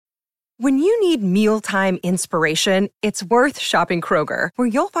When you need mealtime inspiration, it's worth shopping Kroger, where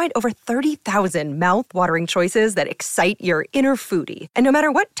you'll find over 30,000 mouth-watering choices that excite your inner foodie. And no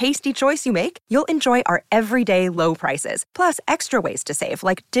matter what tasty choice you make, you'll enjoy our everyday low prices, plus extra ways to save,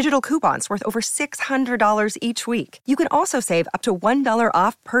 like digital coupons worth over $600 each week. You can also save up to $1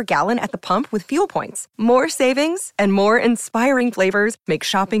 off per gallon at the pump with fuel points. More savings and more inspiring flavors make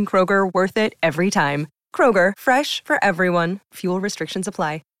shopping Kroger worth it every time. Kroger, fresh for everyone. Fuel restrictions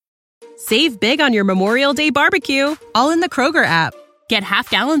apply. Save big on your Memorial Day barbecue, all in the Kroger app. Get half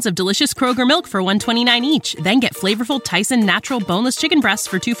gallons of delicious Kroger milk for $1.29 each. Then get flavorful Tyson natural boneless chicken breasts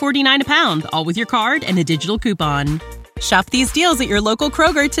for $2.49 a pound, all with your card and a digital coupon. Shop these deals at your local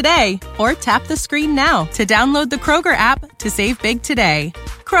Kroger today, or tap the screen now to download the Kroger app to save big today.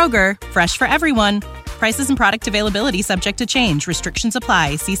 Kroger, fresh for everyone. Prices and product availability subject to change. Restrictions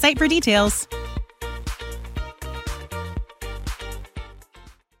apply. See site for details.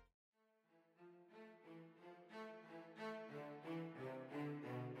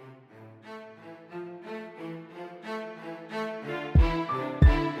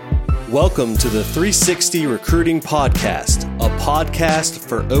 Welcome to the 360 Recruiting Podcast, a podcast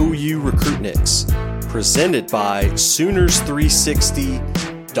for OU recruitniks, presented by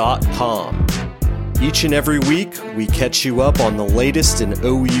Sooners360.com. Each and every week, we catch you up on the latest in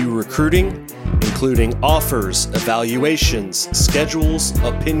OU recruiting, including offers, evaluations, schedules,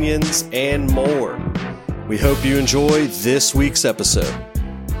 opinions, and more. We hope you enjoy this week's episode.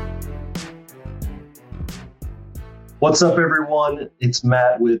 What's up, everyone? It's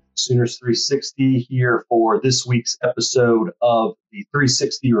Matt with Sooners 360 here for this week's episode of the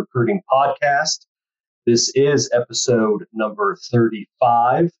 360 Recruiting Podcast. This is episode number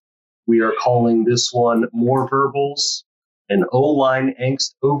 35. We are calling this one More Verbals and O-Line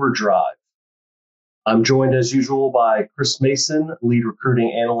Angst Overdrive. I'm joined as usual by Chris Mason, lead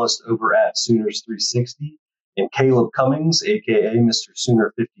recruiting analyst over at Sooners 360, and Caleb Cummings, aka Mr.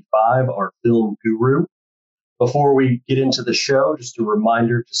 Sooner 55, our film guru. Before we get into the show, just a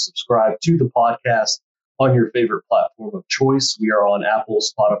reminder to subscribe to the podcast on your favorite platform of choice. We are on Apple,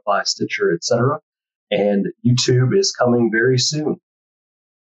 Spotify, Stitcher, etc. And YouTube is coming very soon.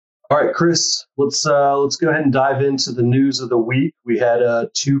 All right, Chris, let's go ahead and dive into the news of the week. We had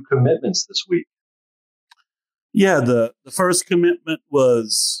 2 commitments this week. Yeah, the first commitment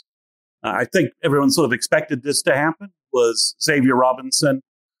was, I think everyone sort of expected this to happen, was Xavier Robinson,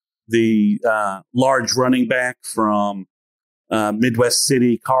 the large running back from Midwest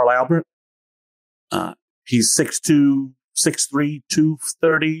City, Carl Albert. He's 6'2", 6'3",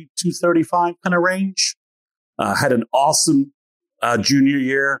 230, 235 kind of range. Had an awesome junior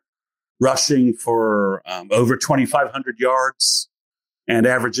year, rushing for over 2,500 yards and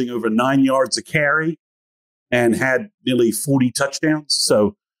averaging over 9 yards a carry, and had nearly 40 touchdowns.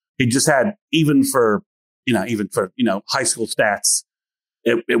 So he just had, even for high school stats,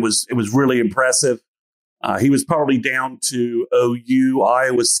 It was really impressive. He was probably down to OU,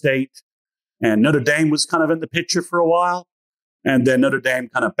 Iowa State, and Notre Dame was kind of in the picture for a while. And then Notre Dame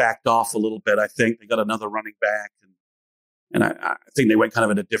kind of backed off a little bit. I think they got another running back, and I think they went kind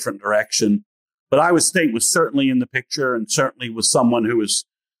of in a different direction. But Iowa State was certainly in the picture, and certainly was someone who was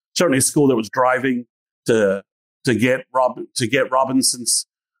certainly a school that was driving to get Robinson's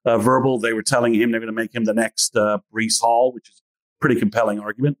verbal. They were telling him they're going to make him the next Breece Hall, which is pretty compelling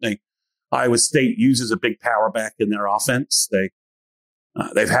argument. Iowa State uses a big power back in their offense. They've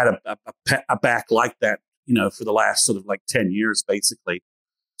had a back like that, for the last sort of like 10 years, basically.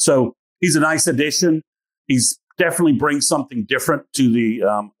 So he's a nice addition. He's definitely brings something different to the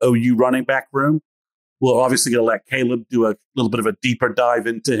OU running back room. We're obviously going to let Caleb do a little bit of a deeper dive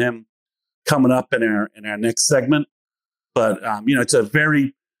into him coming up in our next segment. But it's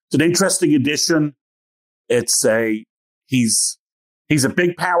an interesting addition. He's a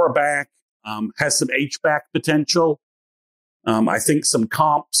big power back, has some H-back potential. I think some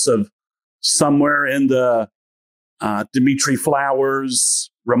comps of somewhere in the Dimitri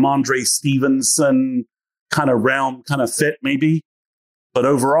Flowers, Ramondre Stevenson kind of realm, kind of fit maybe. But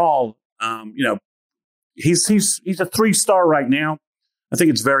overall, he's a 3-star right now. I think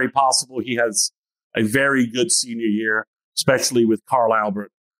it's very possible he has a very good senior year, especially with Carl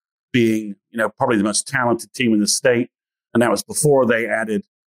Albert being, probably the most talented team in the state. And that was before they added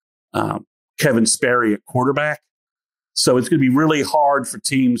Kevin Sperry at quarterback. So it's going to be really hard for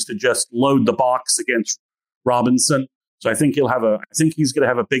teams to just load the box against Robinson. So I think he's going to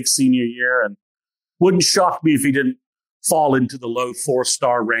have a big senior year, and wouldn't shock me if he didn't fall into the low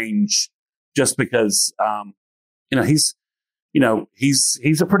 4-star range, just because he's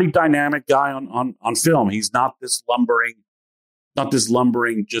a pretty dynamic guy on film. He's not this lumbering not this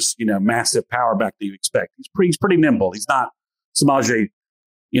lumbering, just, massive power back that you expect. He's pretty nimble. He's not Samaje,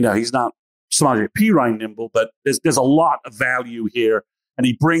 he's not Samaje Perine nimble, but there's a lot of value here, and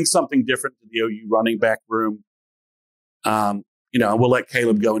he brings something different to the OU running back room. We'll let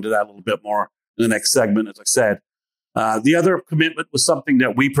Caleb go into that a little bit more in the next segment, as I said. The other commitment was something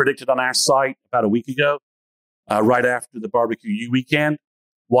that we predicted on our site about a week ago, right after the Barbecue U weekend.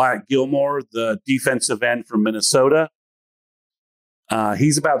 Wyatt Gilmore, the defensive end from Minnesota.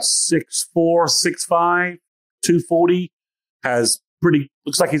 He's about 6'4", 6'5", 240.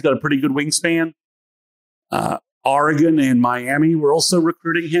 Looks like he's got a pretty good wingspan. Oregon and Miami were also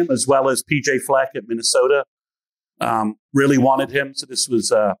recruiting him, as well as PJ Fleck at Minnesota. Really wanted him. So this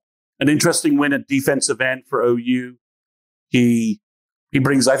was an interesting win at defensive end for OU. There's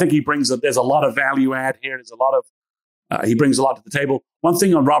a lot of value add here. He brings a lot to the table. One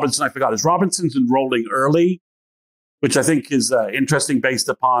thing on Robinson I forgot is Robinson's enrolling early, which I think is interesting based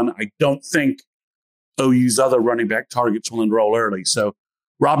upon I don't think OU's other running back targets will enroll early. So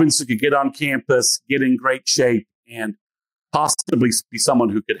Robinson could get on campus, get in great shape, and possibly be someone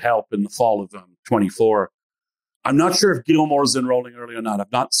who could help in the fall of 24. I'm not sure if Gilmore's enrolling early or not.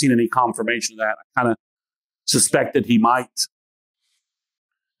 I've not seen any confirmation of that. I kind of suspect that he might.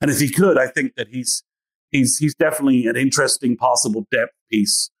 And if he could, I think that he's definitely an interesting possible depth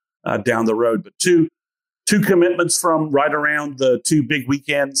piece down the road. But two commitments from right around the two big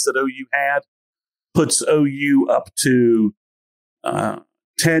weekends that OU had puts OU up to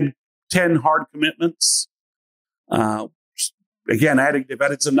 10 hard commitments. Again, they've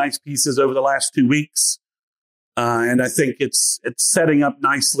added some nice pieces over the last 2 weeks. And I think it's setting up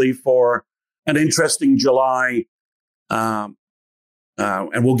nicely for an interesting July. And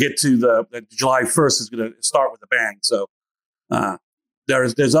we'll get to the July 1st is going to start with a bang. So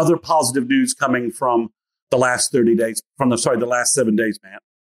there's other positive news coming from the last 30 days, the last 7 days, Matt.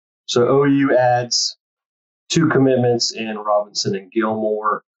 So OU adds 2 commitments in Robinson and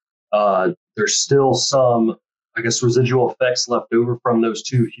Gilmore. There's still some, residual effects left over from those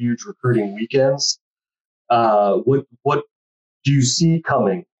 2 huge recruiting weekends. What do you see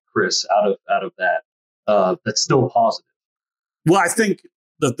coming, Chris, out of that? That's still positive. Well, I think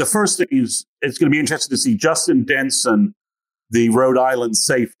the first thing is it's going to be interesting to see Justin Denson, the Rhode Island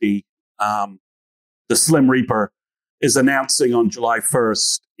safety, the Slim Reaper, is announcing on July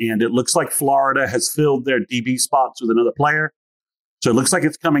 1st. And it looks like Florida has filled their DB spots with another player. So it looks like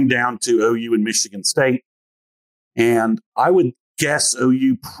it's coming down to OU and Michigan State. And I would guess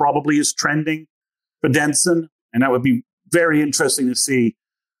OU probably is trending for Denson. And that would be very interesting to see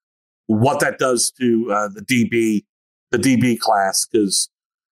what that does to the DB class, because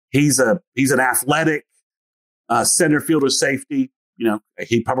he's an athletic center fielder safety.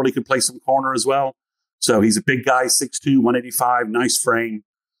 He probably could play some corner as well. So he's a big guy, 6'2", 185, nice frame.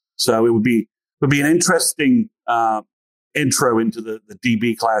 So it would be an interesting intro into the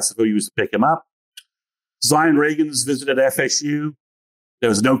DB class if OU was to pick him up. Zion Reagan's visited FSU. There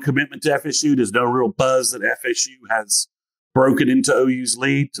was no commitment to FSU. There's no real buzz that FSU has broken into OU's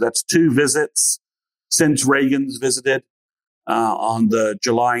lead. So that's 2 visits since Reagan's visited on the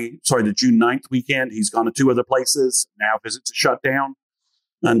June 9th weekend. He's gone to 2 other places. Now visits are shut down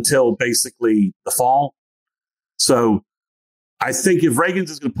until basically the fall. So I think if Reagan's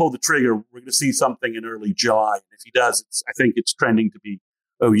is going to pull the trigger, we're going to see something in early July. And if he does, I think it's trending to be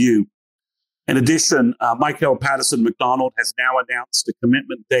OU. In addition, Michael Patterson McDonald has now announced a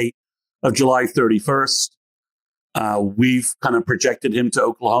commitment date of July 31st. We've kind of projected him to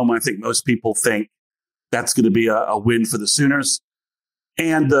Oklahoma. I think most people think that's going to be a win for the Sooners.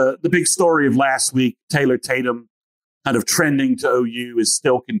 And the big story of last week, Taylor Tatum kind of trending to OU, is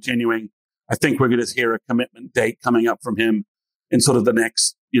still continuing. I think we're going to hear a commitment date coming up from him in sort of the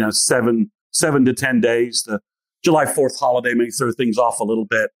next, 7 to 10 days. The July 4th holiday may throw things off a little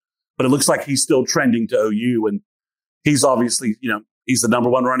bit, but it looks like he's still trending to OU. And he's obviously, he's the number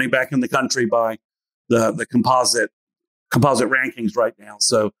 1 running back in the country by the composite rankings right now.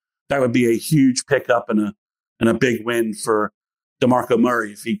 So that would be a huge pickup and a big win for DeMarco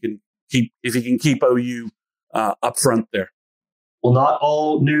Murray if he can keep OU up front there. Well, not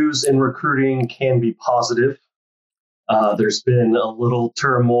all news in recruiting can be positive. There's been a little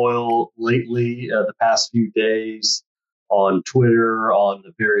turmoil lately, the past few days on Twitter, on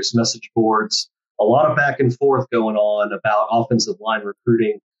the various message boards. A lot of back and forth going on about offensive line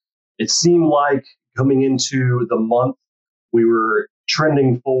recruiting. It seemed like coming into the month, we were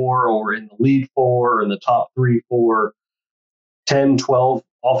trending for or in the lead for or in the top 3 for 10, 12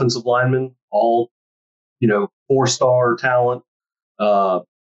 offensive linemen, all, 4-star talent.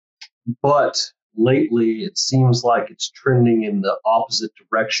 But lately it seems like it's trending in the opposite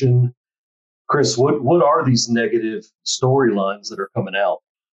direction. Chris, what are these negative storylines that are coming out?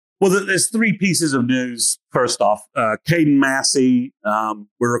 Well, there's three pieces of news. First off, Caden Massey,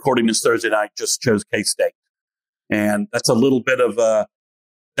 we're recording this Thursday night, just chose K-State. And that's a little bit of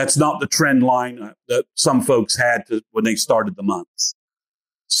that's not the trend line that some folks had when they started the month.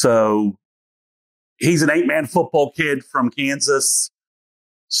 So he's an 8-man football kid from Kansas.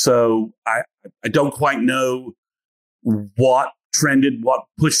 So I don't quite know what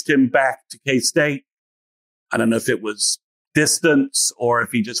pushed him back to K-State. I don't know if it was distance or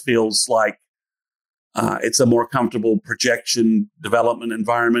if he just feels like it's a more comfortable projection development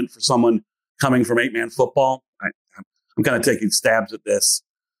environment for someone coming from 8-man football. I'm kind of taking stabs at this.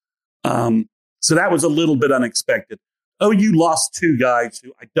 So that was a little bit unexpected. OU lost two guys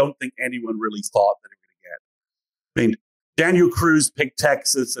who I don't think anyone really thought that they were going to get. I mean, Daniel Cruz picked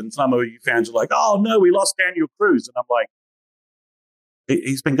Texas, and some OU fans are like, oh, no, we lost Daniel Cruz. And I'm like,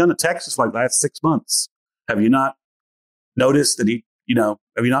 he's been going to Texas for like the last 6 months. Have you not noticed that have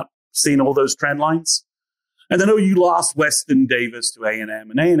you not seen all those trend lines? And then OU lost Weston Davis to A&M,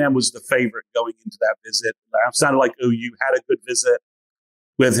 and A&M was the favorite going into that visit. It sounded like OU had a good visit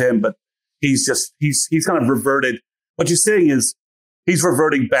with him, but he's kind of reverted. What you're saying is he's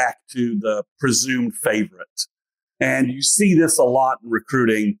reverting back to the presumed favorite. And you see this a lot in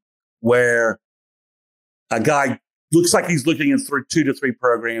recruiting where a guy looks like he's looking at 2 to 3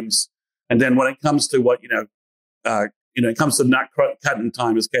 programs. And then when it comes to it comes to not cutting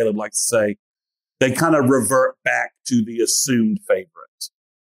time, as Caleb likes to say, they kind of revert back to the assumed favorite.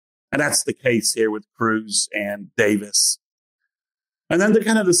 And that's the case here with Cruz and Davis. And then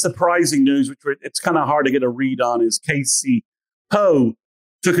the surprising news, which it's kind of hard to get a read on, is Casey Poe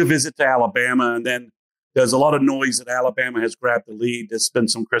took a visit to Alabama. And then there's a lot of noise that Alabama has grabbed the lead. There's been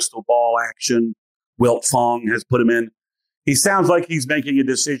some crystal ball action. Wilt Fong has put him in. He sounds like he's making a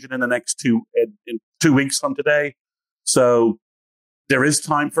decision in the next in 2 weeks from today. So there is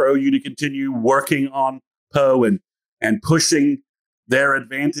time for OU to continue working on Poe and pushing their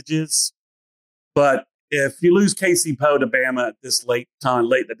advantages. But if you lose Casey Poe to Bama at this late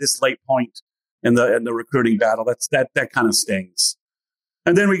point in the recruiting battle, that kind of stings.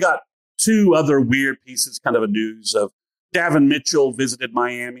 And then we got 2 other weird pieces, kind of a news of Davin Mitchell visited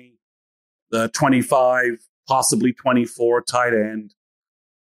Miami, the 25, possibly 24 tight end,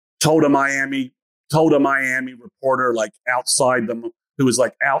 told a Miami reporter who was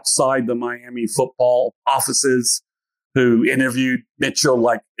outside the Miami football offices, who interviewed Mitchell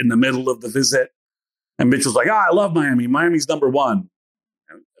like in the middle of the visit. And Mitchell's like, I love Miami. Miami's number 1.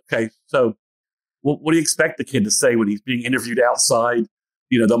 Okay, so what do you expect the kid to say when he's being interviewed outside,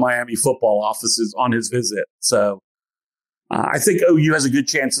 the Miami football offices on his visit? So I think OU has a good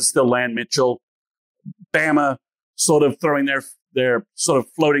chance to still land Mitchell. Bama sort of throwing they're sort of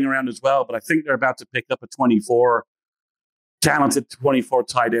floating around as well, but I think they're about to pick up a talented 24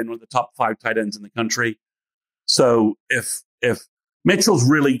 tight end, one of the top 5 tight ends in the country. So if Mitchell's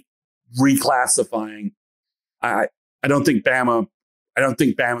really reclassifying, I don't think Bama's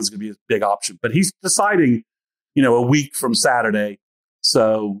going to be a big option. But he's deciding, a week from Saturday.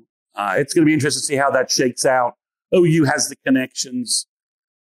 So it's going to be interesting to see how that shakes out. OU has the connections.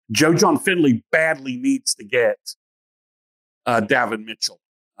 Joe John Finley badly needs to get Davin Mitchell.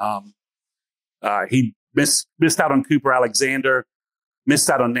 He missed out on Cooper Alexander, missed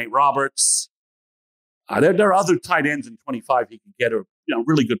out on Nate Roberts. There are other tight ends in 25 he can get, or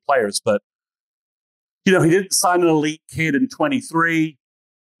really good players, but he didn't sign an elite kid in 23,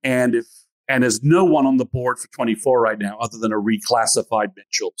 and there's no one on the board for 24 right now other than a reclassified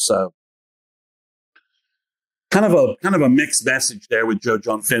Mitchell. So kind of a mixed message there with Joe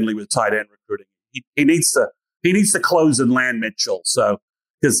John Finley with tight end recruiting. He needs to close and land Mitchell. So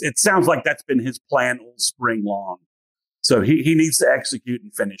because it sounds like that's been his plan all spring long. So he needs to execute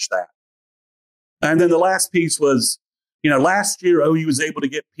and finish that. And then the last piece was, last year OU was able to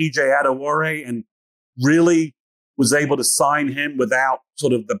get PJ Adewale and really was able to sign him without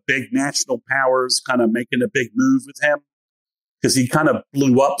sort of the big national powers kind of making a big move with him, because he kind of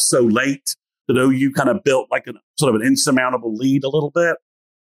blew up so late that OU kind of built like sort of an insurmountable lead a little bit.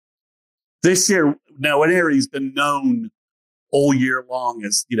 This year, Nwanere's been known all year long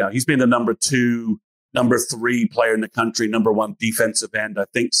as, he's been the number 2, number 3 player in the country, number 1 defensive end, I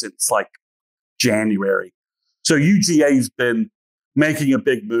think since like January. So UGA's been making a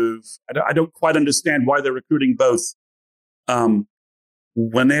big move. I don't quite understand why they're recruiting both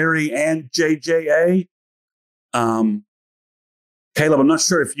Nwaneri and JJA. Caleb, I'm not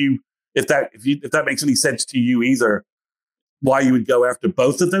sure if that makes any sense to you either. why you would go after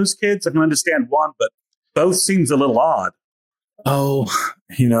both of those kids. I can understand one, but both seems a little odd. Oh,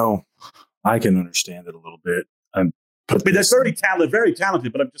 I can understand it a little bit. I mean, they're very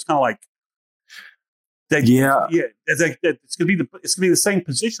talented, but I'm just kind of like, it's going to be the same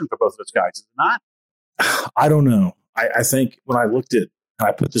position for both of those guys, is it not? I don't know. I think when I looked at,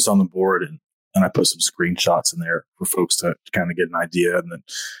 I put this on the board and I put some screenshots in there for folks to kind of get an idea. And then,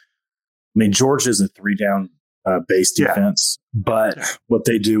 Georgia's a 3-down base defense, but what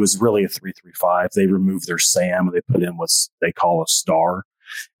they do is really a 3-3-5. They remove their Sam and they put in what they call a star,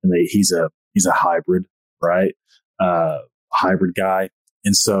 and he's a hybrid, right? Hybrid guy.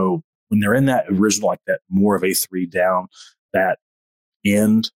 And so when they're in that original, like that more of a 3-down, that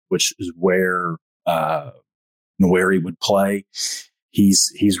end, which is where Noweri would play,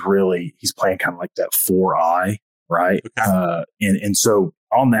 he's playing kind of like that 4-eye, right? Okay. And so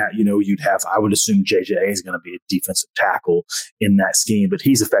on that, I would assume JJA is going to be a defensive tackle in that scheme, but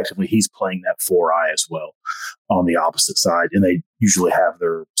he's playing that 4-eye as well on the opposite side. And they usually have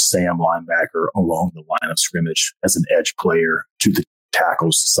their Sam linebacker along the line of scrimmage as an edge player to the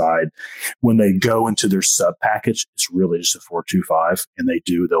tackles side. When they go into their sub package, it's really just a 4-2-5, and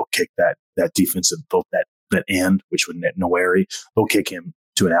they'll kick that defensive, that end, which would Noweri, they'll kick him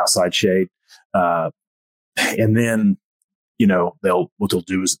to an outside shade. And then, what they'll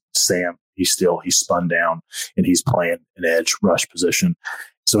do is Sam, he's spun down and he's playing an edge rush position.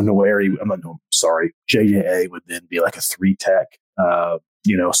 So JJA would then be like a 3-tech,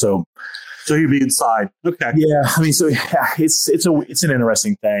 so he'd be inside. Okay. Yeah. It's an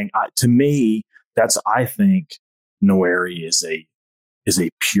interesting thing. To me, I think Noweri is a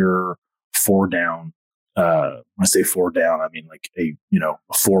pure 4-down. When I say 4-down, I mean like a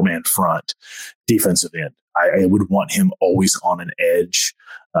 4-man front defensive end. I would want him always on an edge.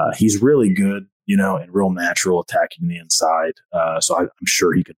 He's really good, and real natural attacking the inside. So I'm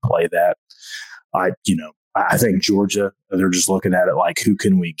sure he could play that. I think Georgia, they're just looking at it like, who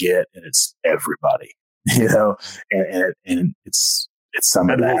can we get? And it's everybody, and it's some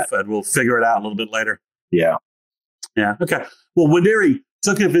of that. And we'll figure it out a little bit later. Yeah. Yeah. Okay. Well, Noweri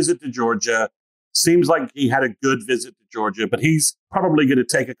took a visit to Georgia. Seems like he had a good visit to Georgia, but he's probably going to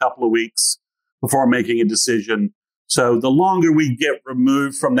take a couple of weeks before making a decision. So the longer we get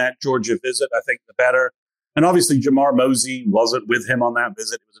removed from that Georgia visit, I think the better. And obviously, Jamar Mosey wasn't with him on that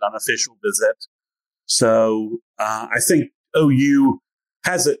visit. It was an unofficial visit. So I think OU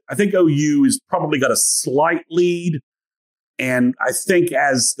has it. I think OU has probably got a slight lead. And I think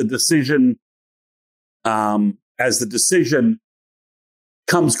as the decision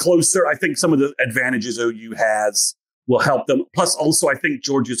comes closer, I think some of the advantages OU has will help them. Plus, also, I think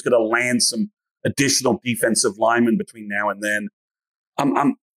Georgia's going to land some additional defensive linemen between now and then.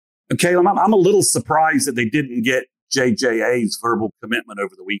 I'm a little surprised that they didn't get JJA's verbal commitment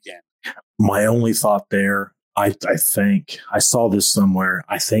over the weekend. My only thought there, I think I saw this somewhere.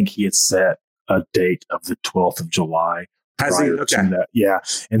 I think he had set a date of the 12th of July. Has he? Okay. That. Yeah.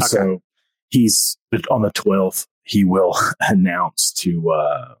 And so he's on the 12th, he will announce to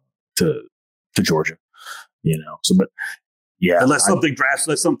Georgia, so, but yeah, unless something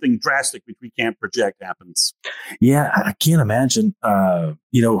drastic, which we can't project, happens. Yeah. I can't imagine, I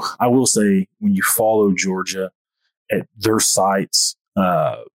will say when you follow Georgia at their sites,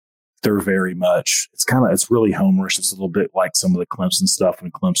 they're very much, it's really homerish. It's a little bit like some of the Clemson stuff when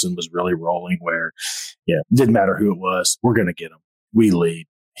Clemson was really rolling, where, it didn't matter who it was. We're going to get him. We lead.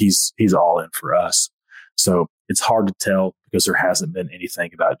 He's all in for us. So it's hard to tell because there hasn't been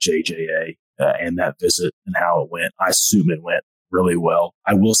anything about JJA and that visit and how it went. I assume it went really well.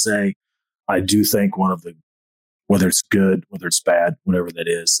 I will say, I do think one of the, whether it's good, whether it's bad, whatever that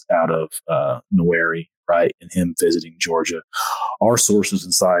is, out of Noweri, right, and him visiting Georgia, our sources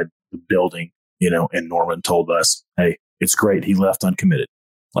inside the building, and Norman told us, hey, it's great. He left uncommitted.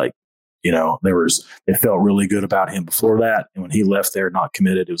 Like, they felt really good about him before that. And when he left there not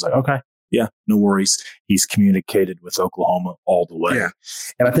committed, it was like, okay, yeah, no worries. He's communicated with Oklahoma all the way. Yeah.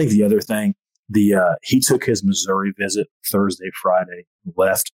 And I think the other thing, he took his Missouri visit Thursday, Friday,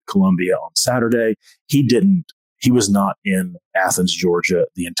 left Columbia on Saturday. He was not in Athens, Georgia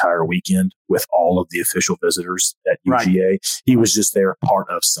the entire weekend with all of the official visitors at UGA. Right. He was just there part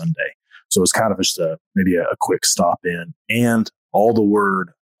of Sunday. So it was kind of just maybe a quick stop in. And all the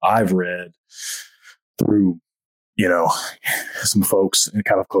word I've read through, some folks and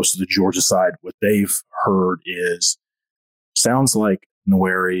kind of close to the Georgia side, what they've heard sounds like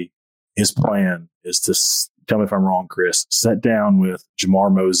Noweri, his plan is to, tell me if I'm wrong, Chris, sit down with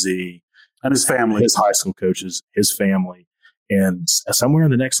Jamar Mosey and his family, his high school coaches, his family, and somewhere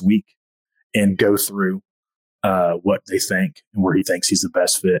in the next week and go through what they think and where he thinks he's the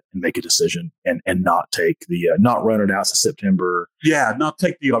best fit and make a decision and not take not run it out to September. Yeah, not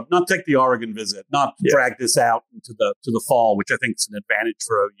take the Oregon visit, not drag this out into the fall, which I think is an advantage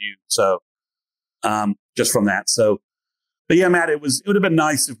for OU. So just from that. So, but yeah, Matt, it would have been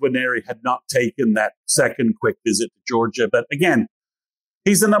nice if Nwaneri had not taken that second quick visit to Georgia. But again,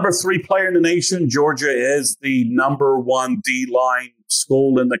 he's the number 3 player in the nation. Georgia is the number 1 D-line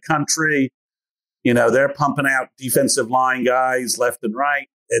school in the country. You know, they're pumping out defensive line guys left and right.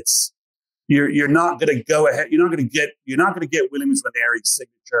 It's you're not going to go ahead. You're not going to get Williams-Nwaneri's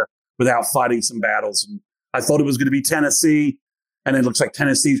signature without fighting some battles. And I thought it was going to be Tennessee, and it looks like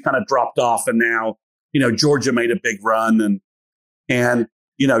Tennessee's kind of dropped off. And now, you know, Georgia made a big run, and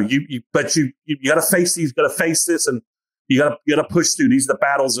you know, you got to face these, got to face this, and you got to push through. These are the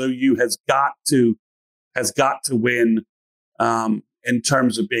battles OU has got to win. In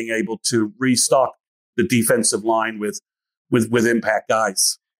terms of being able to restock the defensive line with impact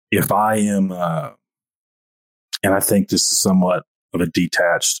guys. If I am, and I think this is somewhat of a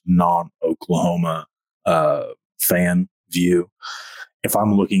detached, non-Oklahoma fan view, if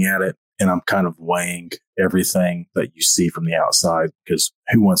I'm looking at it and I'm kind of weighing everything that you see from the outside, because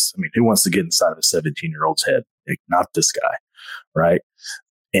who wants to get inside of a 17-year-old's head? Like, not this guy, right?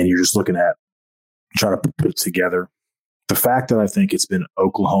 And you're just looking at trying to put it together. The fact that I think it's been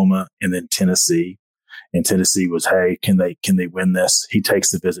Oklahoma and then Tennessee, and Tennessee was, hey, can they win this? He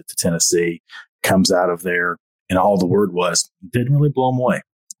takes the visit to Tennessee, comes out of there, and all the word was didn't really blow him away.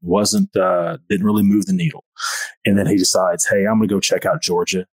 Didn't really move the needle. And then he decides, hey, I'm going to go check out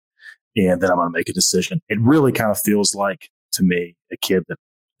Georgia, and then I'm going to make a decision. It really kind of feels like, to me, a kid that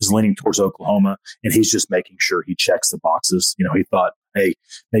is leaning towards Oklahoma, and he's just making sure he checks the boxes. You know, he thought, hey,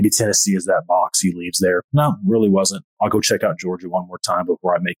 maybe Tennessee is that box. He leaves there. No, really wasn't. I'll go check out Georgia one more time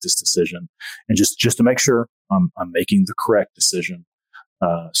before I make this decision, and just to make sure I'm making the correct decision.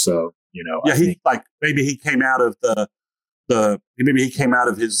 So, you know, yeah, maybe he came out of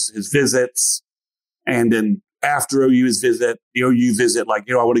his visits, and then after OU's visit, the OU visit, like,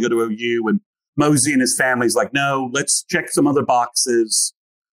 you know, I want to go to OU, and Mosey and his family's like, no, let's check some other boxes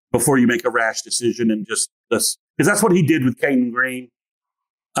before you make a rash decision, and just this, because that's what he did with Caden Green.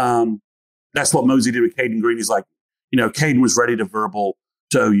 That's what Mosey did with Caden Green. He's like, you know, Caden was ready to verbal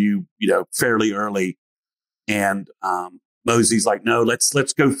to OU, you know, fairly early. And Mosey's like, no, let's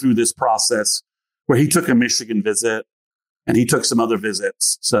go through this process, where he took a Michigan visit and he took some other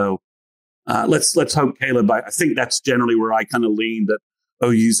visits. So let's hope Caleb, I think that's generally where I kind of lean, that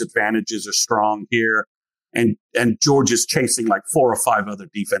OU's advantages are strong here. And George is chasing like 4 or 5 other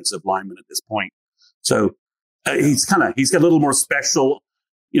defensive linemen at this point. So he's got a little more special,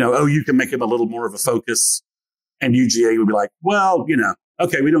 you know, OU can make him a little more of a focus, and UGA would be like, well, you know,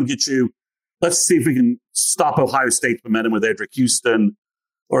 okay, we don't get you. Let's see if we can stop Ohio State's momentum with Edric Houston,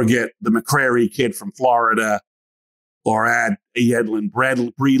 or get the McCrary kid from Florida, or add Edlin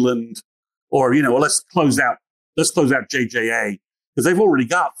Breland, or, you know, well, let's close out JJA, because they've already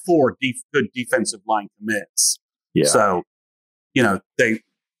got 4 good defensive line commits. Yeah. So, you know, they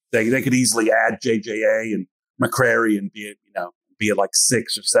could easily add JJA and McCrary and be at like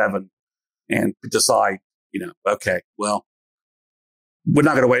 6 or 7, and decide, you know, okay, well, we're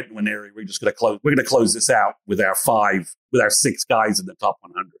not going to wait in one area. We're just going to close. We're going to close this out with our 6 guys in the top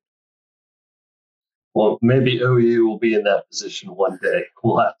 100. Well, maybe OU will be in that position one day.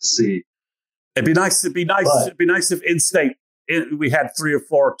 We'll have to see. It'd be nice if in-state, we had 3 or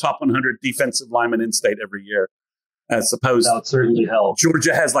 4 top 100 defensive linemen in-state every year, as opposed. That would certainly help.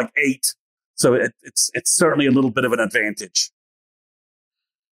 Georgia has like 8, so it's certainly a little bit of an advantage.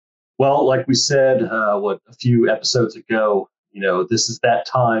 Well, like we said, a few episodes ago, you know, this is that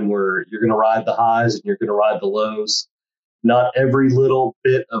time where you're going to ride the highs and you're going to ride the lows. Not every little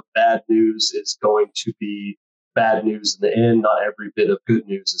bit of bad news is going to be bad news in the end. Not every bit of good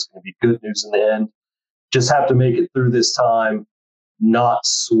news is going to be good news in the end. Just have to make it through this time, not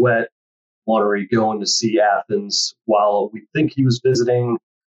sweat Monterey going to see Athens while we think he was visiting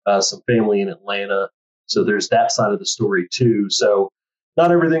some family in Atlanta. So there's that side of the story too. So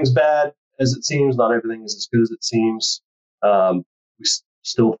not everything's bad as it seems. Not everything is as good as it seems. We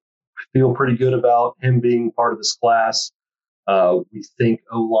still feel pretty good about him being part of this class. We think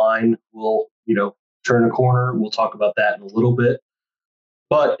O-line will, you know, turn a corner. We'll talk about that in a little bit.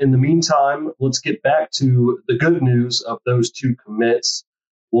 But in the meantime, let's get back to the good news of those 2 commits.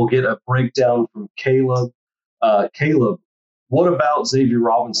 We'll get a breakdown from Caleb. Caleb, what about Xavier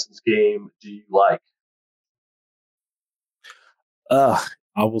Robinson's game do you like?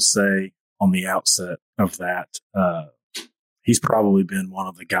 I will say on the outset of that, he's probably been one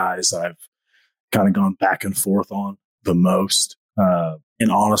of the guys I've kind of gone back and forth on the most.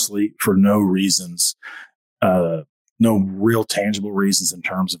 And honestly, for no reasons, no real tangible reasons in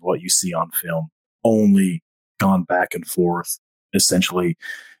terms of what you see on film, only gone back and forth essentially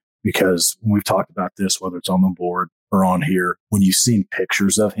because we've talked about this, whether it's on the board or on here, when you've seen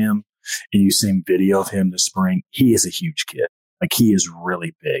pictures of him and you've seen video of him this spring, he is a huge kid. Like, he is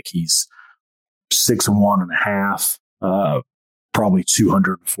really big. He's 6'1.5", probably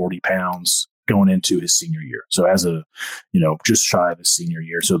 240 pounds going into his senior year. So as a, just shy of his senior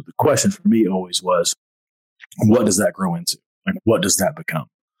year. So the question for me always was, what does that grow into? Like, what does that become?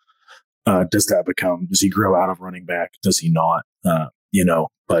 Does he grow out of running back? Does he not?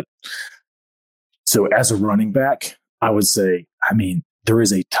 But so as a running back, I would say, there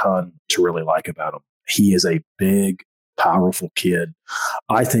is a ton to really like about him. He is a big, powerful kid.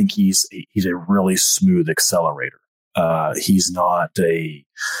 I think he's a really smooth accelerator. He's not a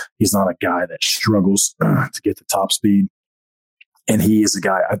guy that struggles to get the top speed. And he is a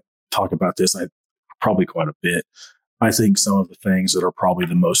guy, I talk about this probably quite a bit. I think some of the things that are probably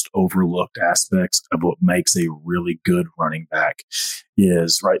the most overlooked aspects of what makes a really good running back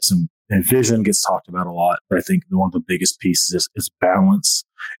is, right, and vision gets talked about a lot, but I think one of the biggest pieces is balance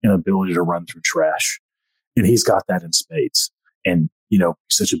and ability to run through trash. And he's got that in spades. And, he's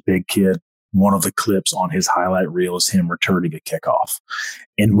such a big kid. One of the clips on his highlight reel is him returning a kickoff.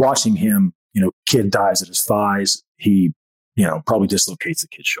 And watching him, kid dives at his thighs. He, probably dislocates the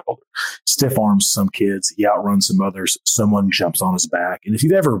kid's shoulder. Stiff arms some kids. He outruns some others. Someone jumps on his back. And if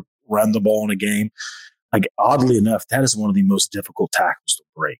you've ever run the ball in a game, like, oddly enough, that is one of the most difficult tackles to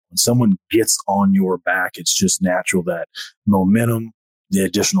break. When someone gets on your back, it's just natural that momentum, the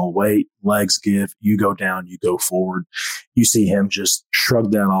additional weight, legs give, you go down, you go forward. You see him just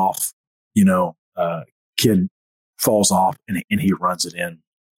shrug that off, kid falls off and he runs it in.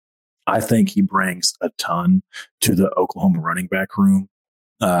 I think he brings a ton to the Oklahoma running back room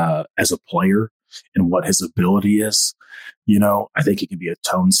as a player and what his ability is. I think he can be a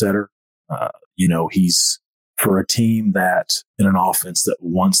tone setter. He's for a team that in an offense that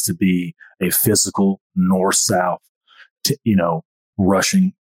wants to be a physical north-south,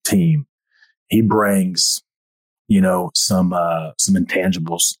 rushing team. He brings, some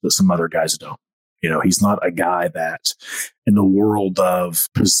intangibles that some other guys don't. He's not a guy that in the world of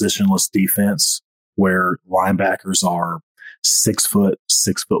positionless defense where linebackers are 6 foot,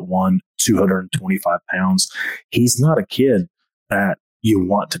 6'1", 225 pounds. He's not a kid that you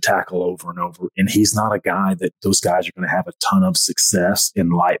want to tackle over and over. And he's not a guy that those guys are going to have a ton of success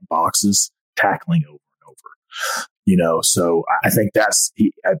in light boxes tackling over and over. So I think that's,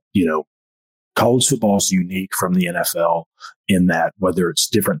 college football is unique from the NFL in that whether it's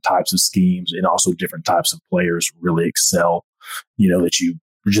different types of schemes and also different types of players really excel, that you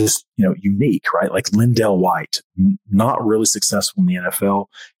just, unique, right? Like Lindell White, not really successful in the NFL.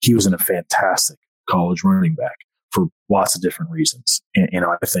 He was in a fantastic college running back for lots of different reasons. And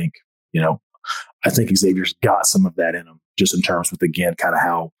I think Xavier's got some of that in him just in terms with, again, kind of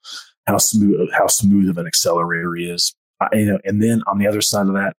how smooth of an accelerator he is. And then on the other side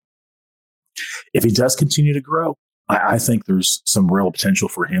of that, if he does continue to grow, I think there's some real potential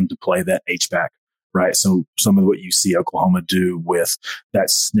for him to play that H-back, right? So some of what you see Oklahoma do with that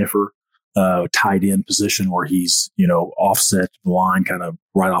sniffer tight end position where he's, offset the line kind of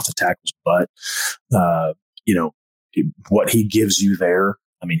right off the tackle's butt, what he gives you there.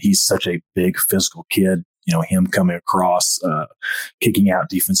 He's such a big physical kid, him coming across, kicking out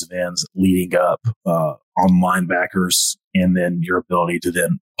defensive ends, leading up on linebackers, and then your ability to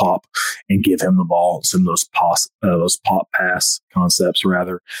then pop and give him the ball, some of those pop pass concepts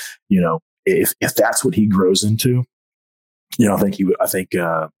rather, if that's what he grows into, I think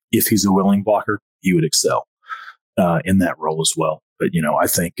if he's a willing blocker, he would excel in that role as well. But, I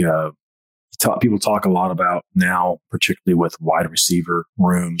think people talk a lot about now, particularly with wide receiver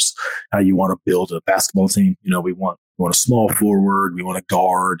rooms, how you want to build a basketball team. We want a small forward. We want a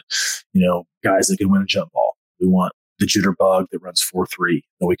guard, guys that can win a jump ball. We want the jitterbug that runs 4.3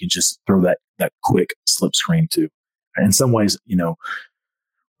 that we can just throw that quick slip screen to. And in some ways,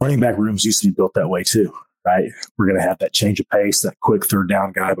 running back rooms used to be built that way too, right? We're going to have that change of pace, that quick third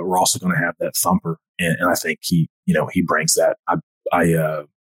down guy, but we're also going to have that thumper. And I think he brings that. I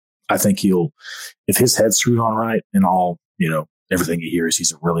think if his head's screwed on right and all, everything he hears,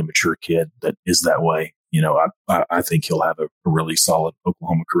 he's a really mature kid that is that way. I think he'll have a really solid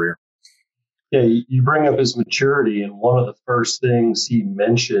Oklahoma career. Yeah, you bring up his maturity, and one of the first things he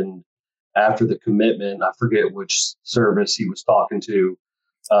mentioned after the commitment, I forget which service he was talking to,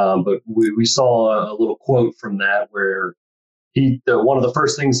 but we saw a little quote from that where one of the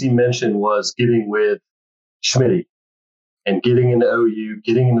first things he mentioned was getting with Schmitty and getting into OU,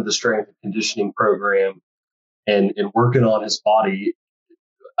 getting into the strength and conditioning program, and working on his body.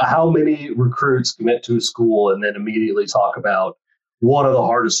 How many recruits commit to a school and then immediately talk about one of the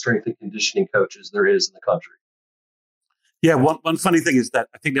hardest strength and conditioning coaches there is in the country? Yeah, one funny thing is that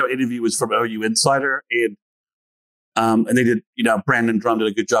I think that interview was from OU Insider, and they did, Brandon Drum did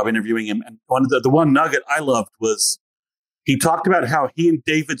a good job interviewing him. And the one nugget I loved was he talked about how he and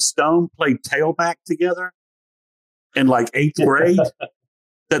David Stone played tailback together in like eighth grade.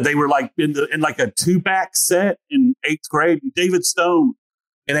 That they were like in like a 2-back set in eighth grade. And David Stone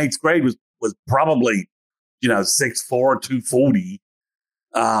in eighth grade was probably 6'4", 240.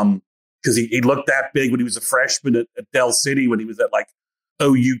 Because he looked that big when he was a freshman at Del City, when he was at like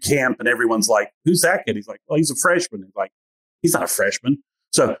OU camp, and everyone's like, "Who's that kid?" He's like, "Well, he's a freshman." He's like, "He's not a freshman."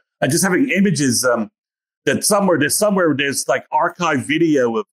 So just having images that somewhere there's like archive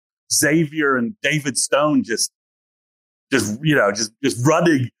video of Xavier and David Stone just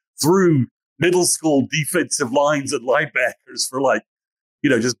running through middle school defensive lines and linebackers for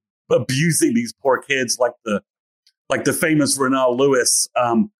just abusing these poor kids, like the famous Renal Lewis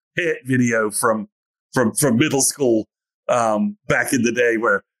hit video from middle school back in the day,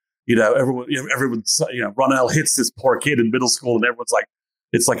 where everyone's Ronell hits this poor kid in middle school, and everyone's like,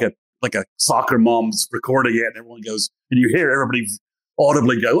 it's like a soccer mom's recording it, and everyone goes, and you hear everybody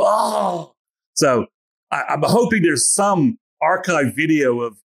audibly go, "Oh!" So I'm hoping there's some archive video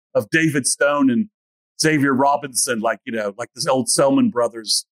of David Stone and Xavier Robinson, like this old Selman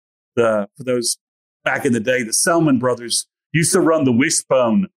brothers. For those back in the day, the Selman brothers used to run the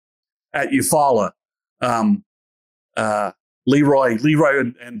Wishbone at Eufaula. Leroy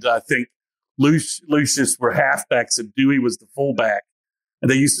and I think Lucius were halfbacks, and Dewey was the fullback,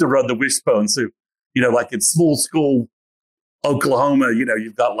 and they used to run the Wishbone. So like in small school Oklahoma,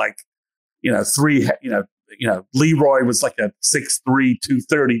 you've got three. Leroy was like a 6'3",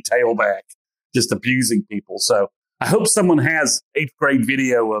 230 tailback, just abusing people. So I hope someone has eighth grade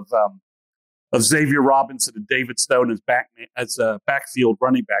video of Xavier Robinson and David Stone as backfield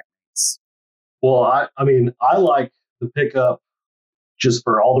running backs. Well, I like the pickup just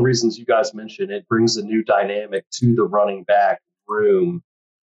for all the reasons you guys mentioned. It brings a new dynamic to the running back room.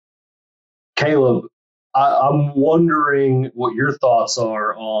 Caleb, I'm wondering what your thoughts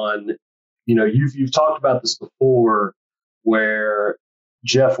are on, you've talked about this before, where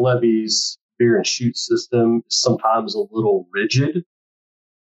Jeff Levy's beer and shoot system is sometimes a little rigid.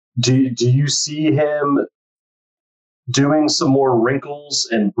 Do you see him doing some more wrinkles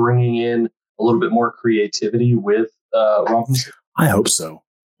and bringing in a little bit more creativity with Robinson? I hope so.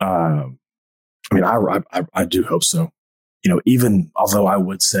 I do hope so. Even although I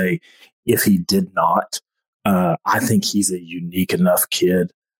would say if he did not, I think he's a unique enough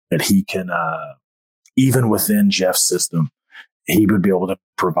kid that he can, even within Jeff's system, he would be able to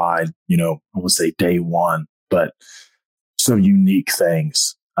provide, I would say day one, but some unique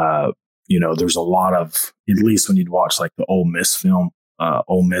things. There's a lot of, at least when you'd watch like the Ole Miss film,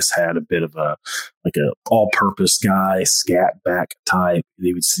 Ole Miss had a bit of a all-purpose guy, scat back type.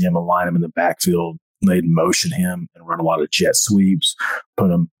 You would see him align him in the backfield. They'd motion him and run a lot of jet sweeps,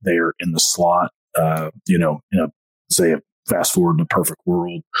 put him there in the slot. Say fast forward in a perfect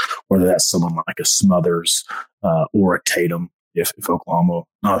world, whether that's someone like a Smothers or a Tatum, if Oklahoma,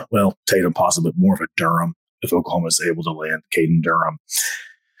 Tatum possibly, but more of a Durham if Oklahoma is able to land Caden Durham.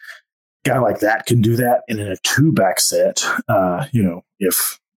 Guy like that can do that. And in a 2-back set,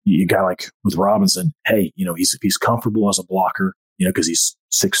 if you guy like with Robinson, hey, he's comfortable as a blocker, because he's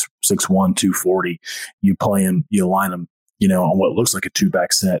 6'1", 240. You play him, you align him, on what looks like a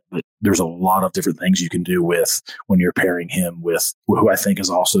 2-back set, but there's a lot of different things you can do with when you're pairing him with who I think is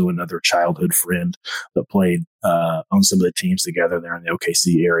also another childhood friend that played on some of the teams together there in the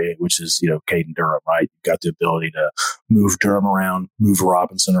OKC area, which is, Caden Durham, right? You've got the ability to move Durham around, move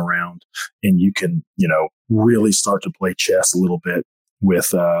Robinson around, and you can, really start to play chess a little bit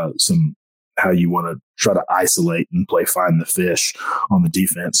with some how you want to try to isolate and play find the fish on the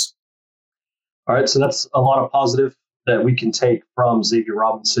defense. All right, so that's a lot of positive that we can take from Xavier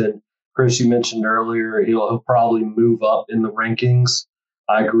Robinson. Chris, you mentioned earlier he'll probably move up in the rankings.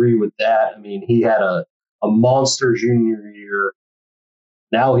 I agree with that. He had a monster junior year.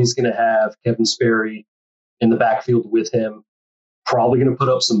 Now he's going to have Kevin Sperry in the backfield with him, probably going to put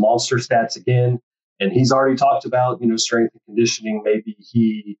up some monster stats again. And he's already talked about, strength and conditioning. Maybe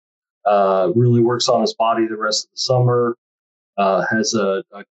he really works on his body the rest of the summer, has a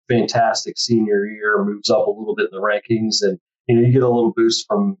fantastic senior year, moves up a little bit in the rankings, and you get a little boost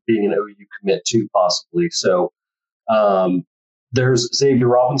from being an OU commit too, possibly. So there's Xavier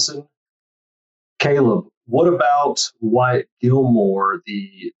Robinson. Caleb, what about Wyatt Gilmore,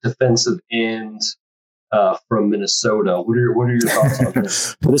 the defensive end from Minnesota? What are your thoughts on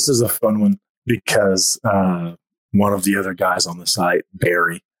this? This is a fun one because one of the other guys on the site,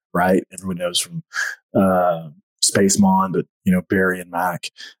 Barry, right? Everyone knows from Space Mon, but Barry and Mac,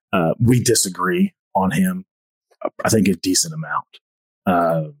 we disagree on him. I think a decent amount.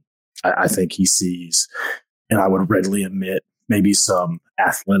 I think he sees, and I would readily admit, maybe some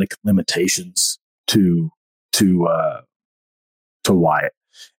athletic limitations to Wyatt,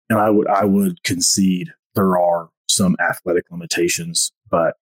 and I would concede there are some athletic limitations,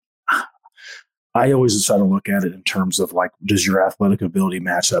 but I always just try to look at it in terms of like, does your athletic ability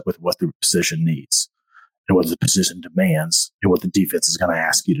match up with what the position needs and what the position demands and what the defense is going to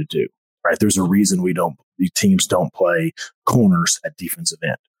ask you to do, right? There's a reason teams don't play corners at defensive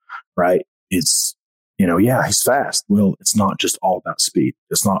end, right? It's, he's fast. Well, it's not just all about speed.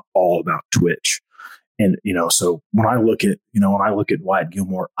 It's not all about twitch. And, so when I look at Wyatt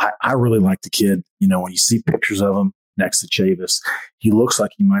Gilmore, I really like the kid. When you see pictures of him next to Chavis, he looks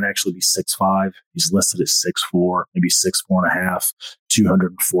like he might actually be 6'5". He's listed at 6'4", maybe 6'4.5",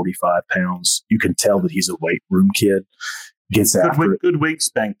 245 pounds. You can tell that he's a weight room kid. Gets after it. Good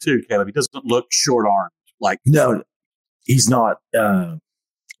wingspan too, Caleb. He doesn't look short armed. No, he's not.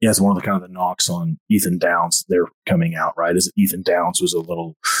 That's one of the kind of the knocks on Ethan Downs. They're coming out, right? Is Ethan Downs was a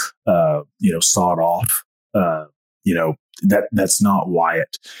little, sawed off. That's not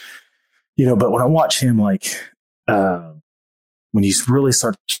Wyatt. But when I watch him, when you really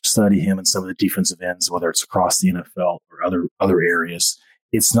start to study him and some of the defensive ends, whether it's across the NFL or other areas,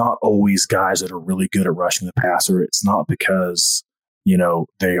 it's not always guys that are really good at rushing the passer. It's not because,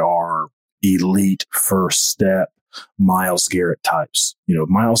 they are elite first step Myles Garrett types.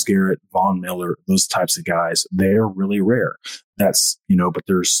 Myles Garrett, Von Miller, those types of guys, they're really rare. That's, but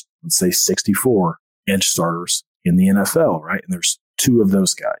there's, let's say, 64 edge starters in the NFL, right? And there's 2 of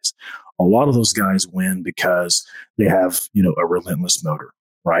those guys. A lot of those guys win because they have, a relentless motor,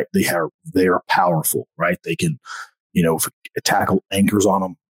 right? they are powerful, right? They can, if a tackle anchors on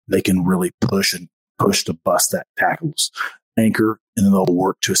them, they can really push to bust that tackle's anchor, and then they'll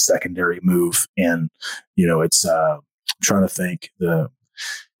work to a secondary move. And, it's, I'm trying to think, the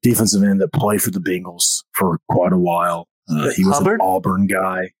defensive end that played for the Bengals for quite a while. He was Hubbard? An Auburn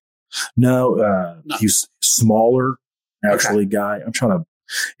guy. No. He's smaller, actually, guy.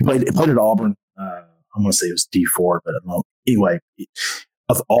 He played at Auburn. I'm going to say it was D4, but I don't know. Anyway,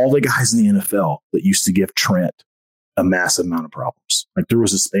 of all the guys in the NFL that used to give Trent a massive amount of problems. There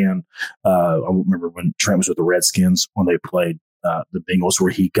was a span, I remember when Trent was with the Redskins, when they played the Bengals,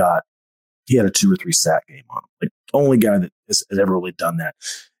 where he had a 2 or 3 sack game on him. Only guy that has ever really done that.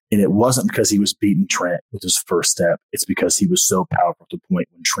 And it wasn't because he was beating Trent with his first step. It's because he was so powerful to the point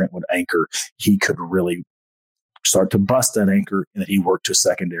when Trent would anchor, he could really start to bust that anchor, and then he worked to a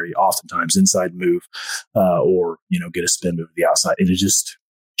secondary, oftentimes inside move, or, get a spin move to the outside. And it just,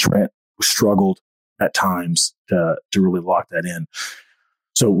 Trent struggled at times to really lock that in.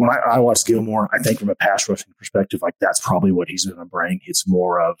 So when I watch Gilmore, I think from a pass rushing perspective, that's probably what he's going to bring. It's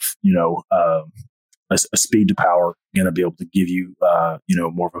more of, a speed to power, going to be able to give you,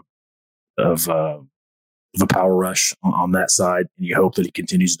 more of a power rush on that side. And you hope that he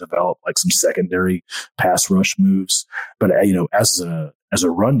continues to develop some secondary pass rush moves. But, as a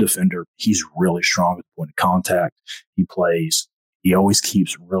run defender, he's really strong at the point of contact. He always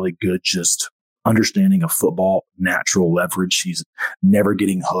keeps really good, just understanding of football, natural leverage. He's never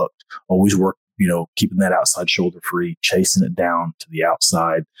getting hooked, always keeping that outside shoulder free, chasing it down to the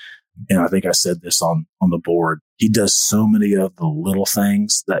outside. And I think I said this on the board. He does so many of the little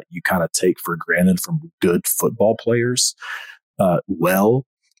things that you kind of take for granted from good football players, that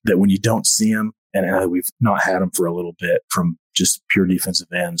when you don't see him, and we've not had him for a little bit from just pure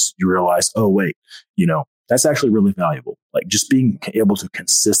defensive ends, you realize, oh, wait, that's actually really valuable. Just being able to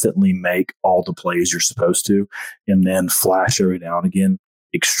consistently make all the plays you're supposed to, and then flash every now and again,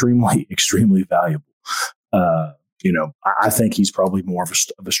 extremely, extremely valuable. I think he's probably more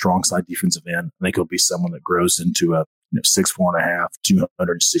of a strong side defensive end. I think he'll be someone that grows into a 6'4.5",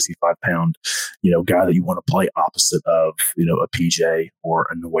 265 pound, guy that you want to play opposite of, a PJ or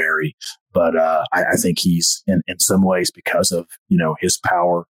a Nweri. But I think he's in some ways, because of, his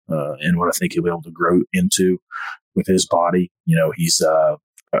power, and what I think he'll be able to grow into with his body. He's a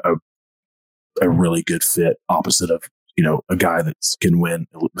really good fit opposite of, a guy that can win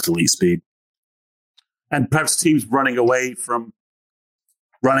with elite speed. And perhaps teams running away from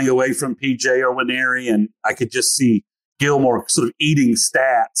PJ or Nweri, and I could just see Gilmore sort of eating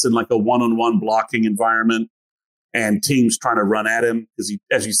stats in a one-on-one blocking environment. and teams trying to run at him because he,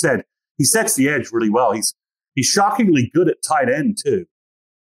 as you said, he sets the edge really well. He's shockingly good at tight end too.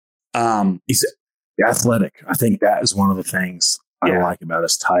 He's athletic. I think that is one of the things I like about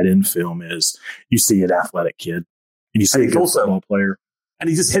his tight end film is you see an athletic kid and you see a good football player, and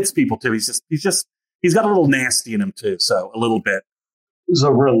he just hits people too. He's got a little nasty in him too, so a little bit. He's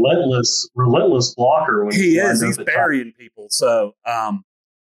a relentless blocker. When he is. He's burying people. So,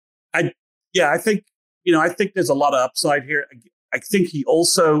 I think there's a lot of upside here. I think he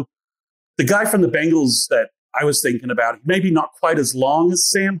also, the guy from the Bengals that I was thinking about, maybe not quite as long as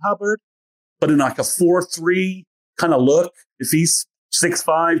Sam Hubbard, but in like a 4-3 kind of look. If he's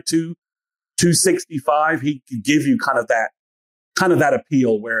 6'5", 265, he could give you kind of that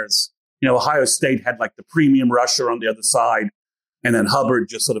appeal. Whereas, Ohio State had like the premium rusher on the other side, and then Hubbard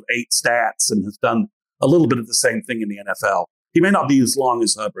just sort of ate stats and has done a little bit of the same thing in the NFL. He may not be as long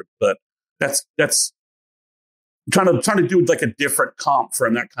as Hubbard, but that's trying to do like a different comp for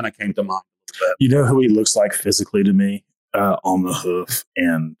him. That kind of came to mind a little bit. You know who he looks like physically to me on the hoof,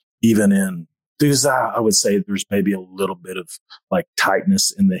 and even in these, I would say there's maybe a little bit of like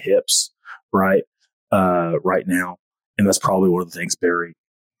tightness in the hips, right now, and that's probably one of the things Barry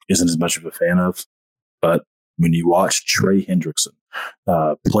isn't as much of a fan of. But when you watch Trey Hendrickson,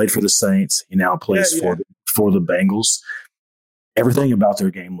 played for the Saints, he now plays for the Bengals. Everything about their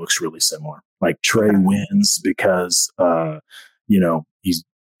game looks really similar. Like Trey wins because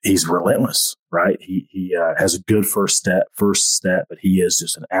he's relentless, right? He has a good first step, but he is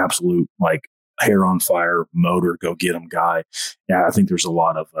just an absolute like hair on fire motor, go get him guy. Yeah, I think there's a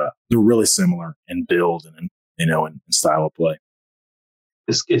lot of they're really similar in build and in style of play.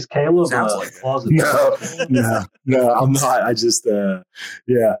 Is Caleb closet? No, I'm not. I just I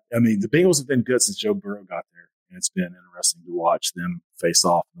mean, the Bengals have been good since Joe Burrow got there, and it's been interesting to watch them face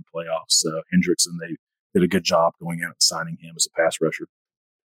off in the playoffs. So Hendrickson, they did a good job going out and signing him as a pass rusher.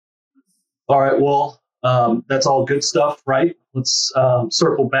 All right, well, that's all good stuff, right? Let's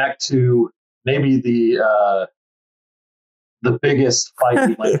circle back to maybe the biggest fight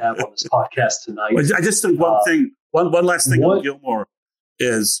we might have on this podcast tonight. I just think one last thing on Gilmore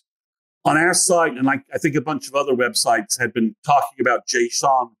is on our site, and I think a bunch of other websites had been talking about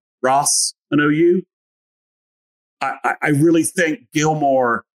Jayshon Ross and OU. I really think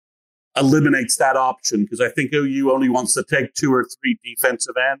Gilmore eliminates that option because I think OU only wants to take 2 or 3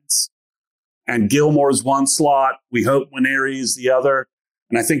 defensive ends. And Gilmore's one slot. We hope Nwaneri is the other.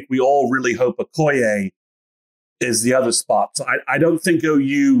 And I think we all really hope Okoye is the other spot. So I don't think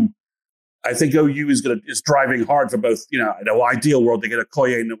OU. I think OU is driving hard for both. In an ideal world, they get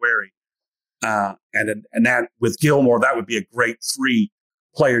Okoye and Nwaneri, and that with Gilmore, that would be a great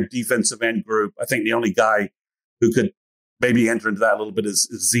 3-player defensive end group. I think the only guy who could maybe enter into that a little bit is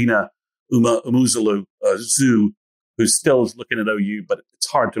Zina Umuzulu, who still is looking at OU, but it's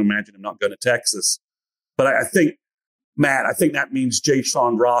hard to imagine him not going to Texas. But I think, Matt, that means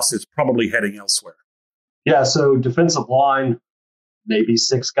Jayshon Ross is probably heading elsewhere. Yeah, so defensive line, maybe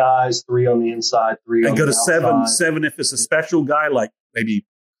 6 guys, 3 on the inside, 3 on the outside. And go to 7 if it's a special guy like maybe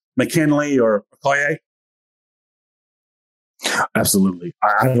McKinley or Okoye. Absolutely.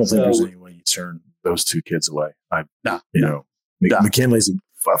 I don't think there's any way you turn those 2 kids away. McKinley's a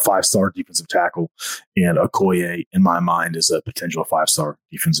 5-star defensive tackle, and Okoye, in my mind, is a potential 5-star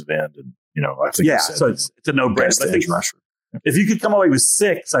defensive end. And I think so. It's a no-brainer. I think if you could come away with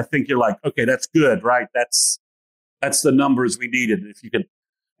 6, I think you're like, okay, that's good, right? That's the numbers we needed. If you could,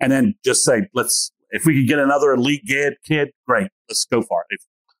 and then just say, if we could get another elite kid, great, let's go for it. If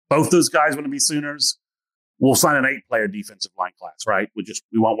both those guys want to be Sooners, we'll sign an 8-player defensive line class, right? We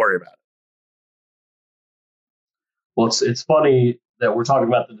won't worry about it. Well, it's funny that we're talking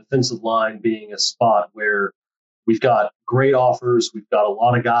about the defensive line being a spot where we've got great offers. We've got a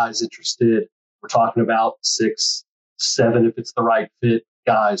lot of guys interested. We're talking about 6, 7, if it's the right fit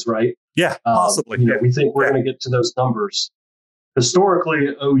guys, right? Yeah, possibly. We think we're going to get to those numbers. Historically,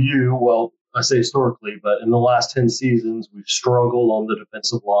 OU, well, I say historically, but in the last 10 seasons, we've struggled on the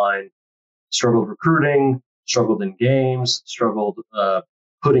defensive line, struggled recruiting, struggled in games, struggled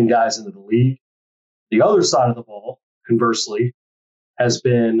putting guys into the league. The other side of the ball, conversely, has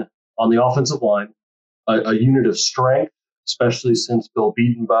been on the offensive line, a unit of strength, especially since Bill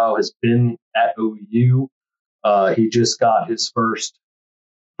Beatonbow has been at OU. He just got his first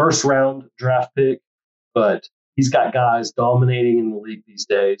round draft pick, but he's got guys dominating in the league these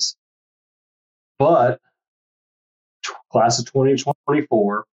days. But class of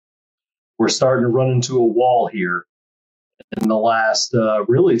 2024, we're starting to run into a wall here in the last,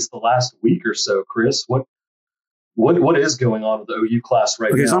 it's the last week or so. Chris, what is going on with the OU class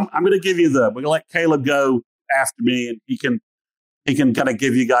right now? So I'm going to give you we're going to let Caleb go after me, and he can kind of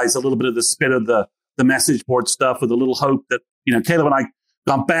give you guys a little bit of the spin of the message board stuff with a little hope that, Caleb and I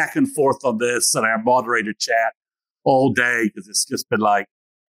gone back and forth on this and our moderator chat all day, because it's just been like,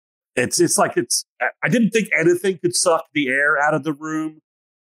 I didn't think anything could suck the air out of the room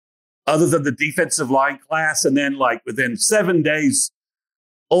other than the defensive line class. And then like within 7 days,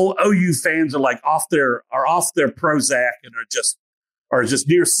 all OU fans are off their Prozac and are just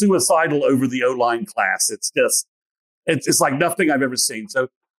near suicidal over the O-line class. It's like nothing I've ever seen. So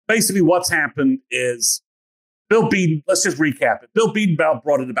basically what's happened is Bill Beeden, let's just recap it. Bill Beeden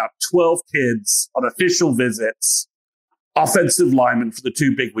brought in about 12 kids on official visits, offensive linemen for the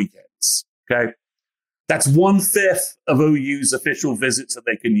 2 big weekends. Okay. That's 1/5 of OU's official visits that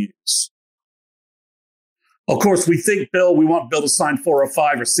they can use. Of course, we want Bill to sign 4 or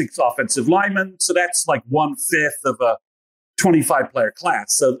 5 or 6 offensive linemen. So that's like 1/5 of a 25-player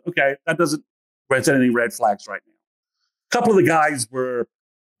class. So, okay, that doesn't present any red flags right now. A couple of the guys were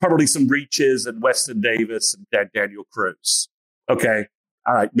probably some reaches, and Weston Davis and Daniel Cruz. Okay,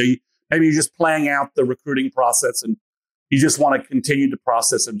 all right. Maybe you're just playing out the recruiting process and you just want to continue to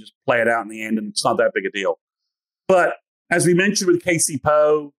process and just play it out in the end, and it's not that big a deal. But as we mentioned with Casey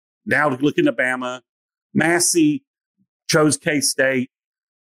Poe, now looking at Bama, Massey chose K-State.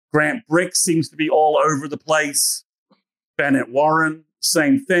 Grant Brick seems to be all over the place. Bennett Warren,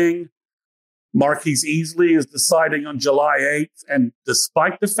 same thing. Marquise Easley is deciding on July 8th. And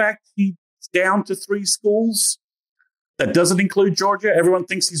despite the fact he's down to 3 schools, that doesn't include Georgia. Everyone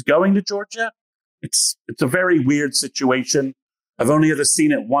thinks he's going to Georgia. It's a very weird situation. I've only ever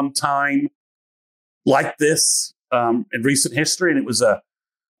seen it one time like this in recent history. And it was I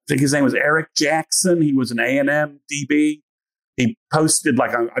think his name was Eric Jackson. He was an A&M DB. He posted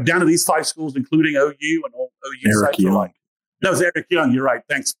I'm down to these 5 schools, including OU and all OU Eric sites. Young. No, it was Eric Young. You're right.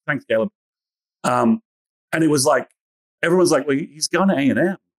 Thanks, Caleb. And it was everyone's like, well, he's going to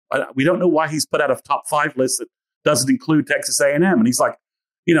A&M. We don't know why he's put out a top 5 list that doesn't include Texas A&M. And he's like,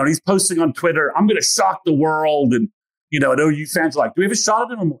 he's posting on Twitter, I'm going to shock the world. And, and OU fans are like, do we have a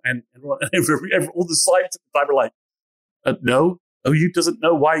shot at him? And all the sites at the time are like, no, OU doesn't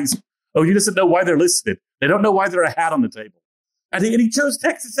know why they're listed. They don't know why they're a hat on the table. And he chose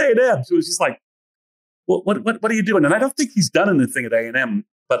Texas A&M. So it was just like, well, what are you doing? And I don't think he's done anything at A&M,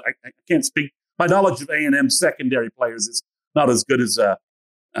 but I can't speak. My knowledge of A&M secondary players is not as good as,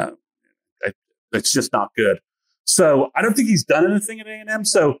 it's just not good. So I don't think he's done anything at A&M.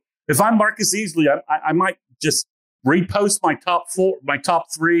 So if I'm Marcus Easley, I might just repost my top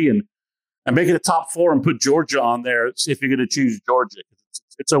 3 and make it a top 4 and put Georgia on there. See if you're going to choose Georgia.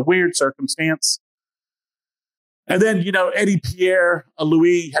 It's a weird circumstance. And then, Eddie Pierre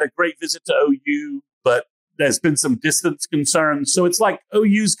Louis had a great visit to OU, but there's been some distance concerns. So it's like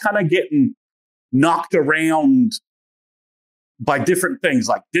OU's kind of getting knocked around by different things.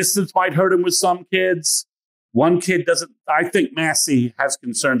 Like distance might hurt him with some kids. One kid doesn't. I think Massey has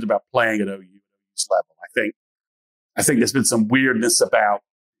concerns about playing at OU's level. I think there's been some weirdness about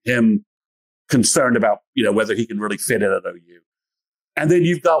him concerned about, whether he can really fit in at OU. And then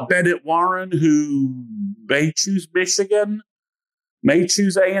you've got Bennett Warren, who may choose Michigan, may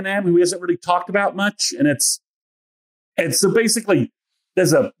choose A&M, who he hasn't really talked about much. And so basically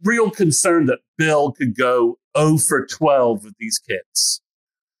there's a real concern that Bill could go 0 for 12 with these kids.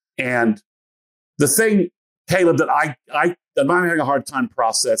 And the thing, Caleb, that I'm having a hard time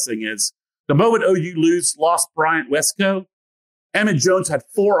processing is the moment OU lost Bryant Westco, Emmett Jones had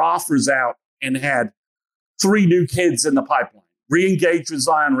 4 offers out and had 3 new kids in the pipeline, re-engaged with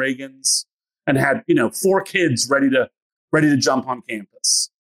Zion Reagans, and had 4 kids ready to jump on campus.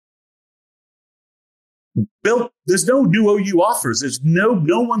 Bill, there's no new OU offers. There's no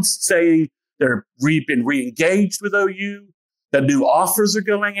one's saying they're been re-engaged with OU. That new offers are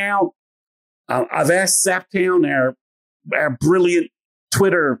going out. I've asked Saptown, our brilliant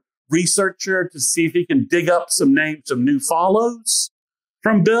Twitter researcher, to see if he can dig up some names, some new follows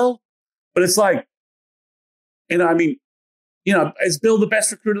from Bill. But it's like, is Bill the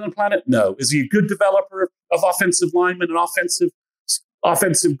best recruiter on the planet? No. Is he a good developer of offensive linemen and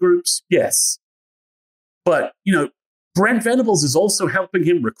offensive groups? Yes. But, Brent Venables is also helping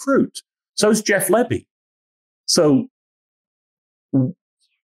him recruit. So is Jeff Lebby. So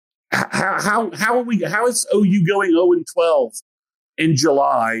how is OU going 0-12 in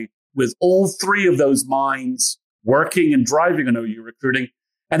July with all 3 of those minds working and driving on OU recruiting?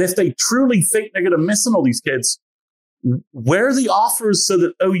 And if they truly think they're going to miss on all these kids, where are the offers so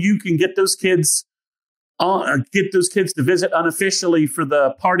that OU can get those kids to visit unofficially for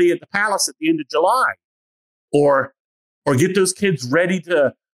the party at the Palace at the end of July, or get those kids ready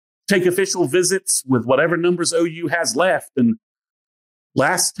to take official visits with whatever numbers OU has left. And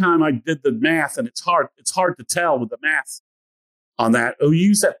last time I did the math, and it's hard to tell with the math on that.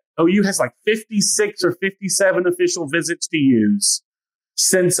 OU has like 56 or 57 official visits to use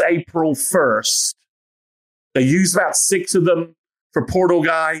since April 1st. They used about 6 of them for portal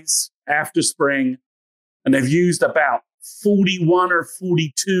guys after spring, and they've used about 41 or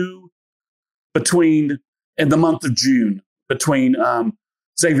 42 in the month of June. Between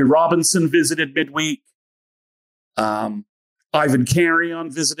Xavier Robinson visited midweek, Ivan Carrion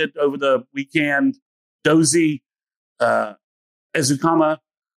visited over the weekend, Dozie Ezukama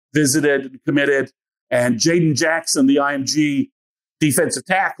visited and committed, and Jaden Jackson, the IMG defensive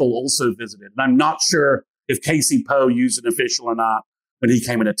tackle, also visited. And I'm not sure if Casey Poe used an official or not when he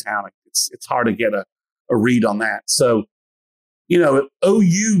came into town. It's hard to get a read on that. So,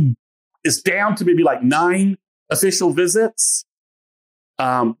 OU is down to maybe like 9 official visits.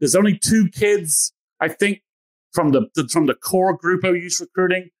 There's only 2 kids, I think, from the core group OU's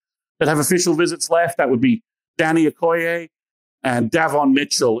recruiting that have official visits left. That would be Danny Okoye and Davon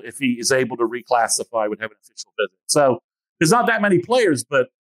Mitchell, if he is able to reclassify, would have an official visit. So there's not that many players, but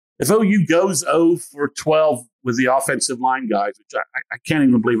if OU goes 0 for 12 with the offensive line guys, which I can't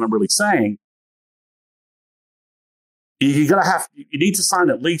even believe I'm really saying, you need to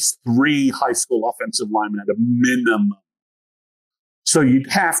sign at least 3 high school offensive linemen at a minimum. So you'd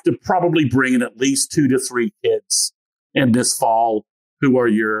have to probably bring in at least 2 to 3 kids in this fall who are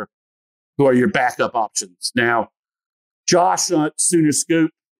your backup options. Now, Josh at Sooner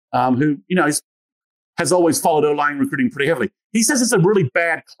Scoop, who has always followed O-line recruiting pretty heavily, he says it's a really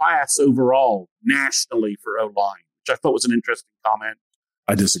bad class overall nationally for O-line, which I thought was an interesting comment.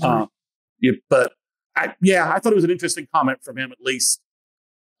 I disagree. I thought it was an interesting comment from him, at least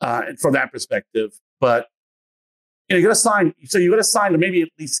from that perspective. But you got to sign. So you got to sign to maybe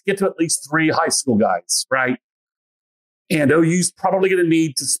get to at least 3 high school guys, right? And OU's probably going to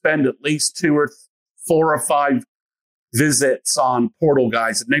need to spend at least 2 or 4 or 5 visits on portal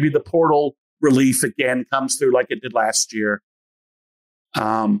guys, and maybe the portal relief again comes through like it did last year.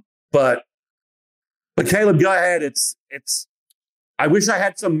 But Caleb, go ahead. It's. I wish I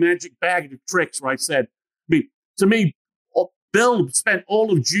had some magic bag of tricks where I said, to me, Bill spent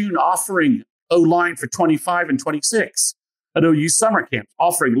all of June offering O-line for 25 and 26 at OU summer camps,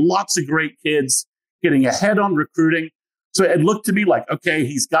 offering lots of great kids, getting ahead on recruiting. So it looked to me like, okay,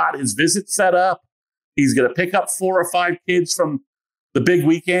 he's got his visit set up. He's going to pick up 4 or 5 kids from the big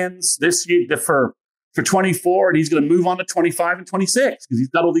weekends this year for 24, and he's going to move on to 25 and 26 because he's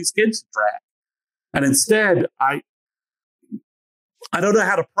got all these kids to track. And instead, I don't know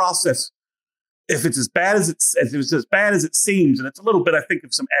how to process if it's as bad as it seems, and it's a little bit, I think,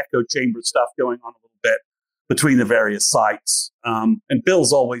 of some echo chamber stuff going on a little bit between the various sites. And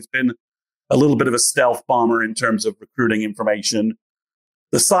Bill's always been a little bit of a stealth bomber in terms of recruiting information.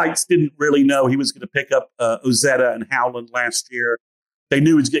 The sites didn't really know he was going to pick up Ozetta and Howland last year. They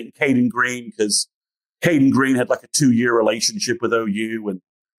knew he was getting Caden Green because Caden Green had like a 2-year relationship with OU, and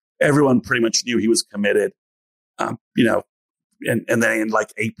everyone pretty much knew he was committed. And then in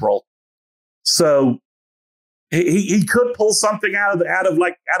like April. So he could pull something out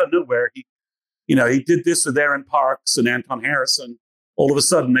of nowhere. He did this with Aaron Parks and Anton Harrison. All of a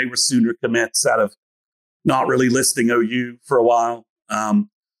sudden they were Sooner commits out of not really listing OU for a while.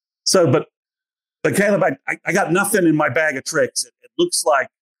 But Caleb, I got nothing in my bag of tricks. It looks like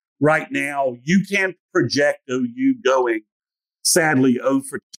right now you can't project OU going, sadly,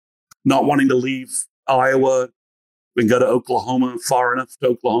 for not wanting to leave Iowa. We can go to Oklahoma, far enough to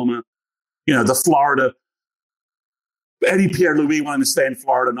Oklahoma. The Florida, Eddie Pierre-Louis wanting to stay in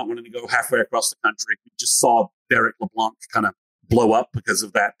Florida, not wanting to go halfway across the country. We just saw Derek LeBlanc kind of blow up because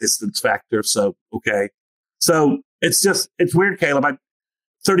of that distance factor. So, okay. So it's weird, Caleb.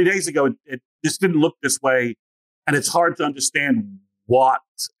 30 days ago, it just didn't look this way. And it's hard to understand all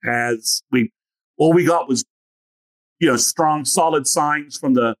we got was, strong, solid signs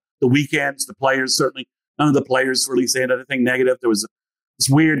from the weekends, the players, certainly. None of the players really saying anything negative. There was this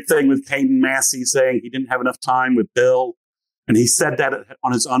weird thing with Caden Massey saying he didn't have enough time with Bill. And he said that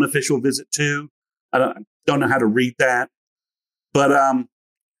on his unofficial visit too. I don't know how to read that. But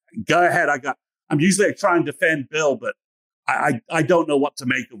go ahead. I'm usually trying to defend Bill, but I don't know what to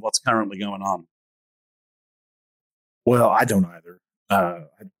make of what's currently going on. Well, I don't either. I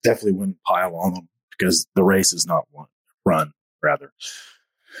definitely wouldn't pile on them because the race is not run, rather.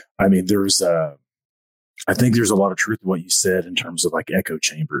 I mean, I think there's a lot of truth to what you said in terms of like echo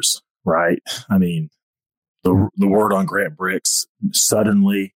chambers, right? I mean, the word on Grant Bricks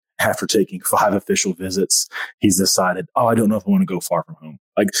suddenly after taking 5 official visits, he's decided, I don't know if I want to go far from home.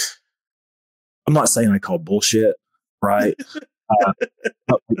 Like, I'm not saying I call bullshit, right?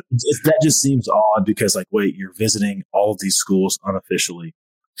 That just seems odd because, like, wait, you're visiting all of these schools unofficially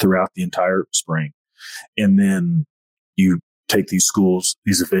throughout the entire spring, and then you take these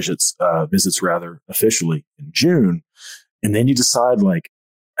visits officially in June, and then you decide, like,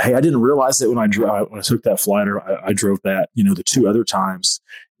 hey, I didn't realize that when I took that flight, or I drove that, the 2 other times,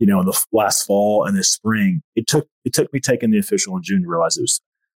 in the last fall and this spring, it took me taking the official in June to realize it was,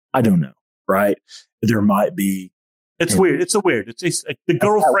 I don't know, right? There might be. It's weird. It's weird. It's the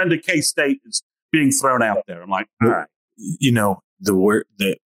girlfriend of K-State is being thrown out there. I'm like, all right.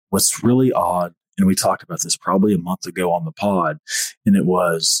 What's really odd, and we talked about this probably a month ago on the pod, and it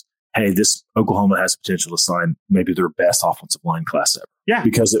was, hey, this Oklahoma has potential to sign maybe their best offensive line class ever. Yeah.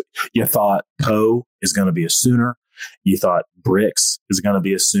 Because you thought Poe is going to be a Sooner. You thought Bricks is going to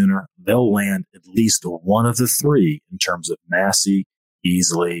be a Sooner. They'll land at least one of the 3 in terms of Massey,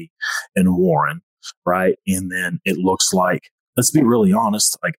 Easley, and Warren. Right. And then it looks like, let's be really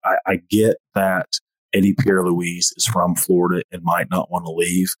honest, like I get that Eddie Pierre-Louis is from Florida and might not want to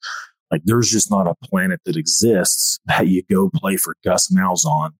leave. Like, there's just not a planet that exists that you go play for Gus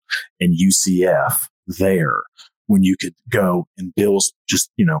Malzahn and UCF there when you could go and Bill's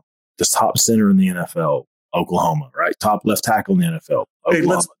just, the top center in the NFL, Oklahoma, right? Top left tackle in the NFL,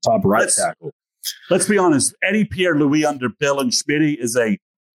 Oklahoma, top right tackle. Let's be honest. Eddie Pierre-Louis under Bill and Schmitty is a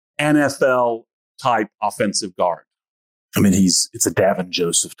NFL type offensive guard. I mean, it's a Davin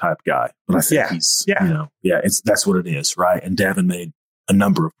Joseph type guy, but I think that's what it is, right? And Davin made a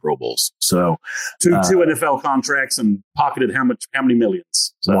number of Pro Bowls, so two NFL contracts and pocketed how many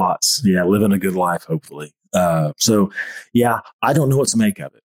millions? So. Lots, living a good life, hopefully. I don't know what to make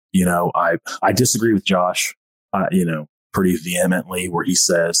of it. I disagree with Josh, pretty vehemently, where he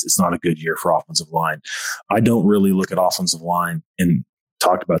says it's not a good year for offensive line. I don't really look at offensive line, and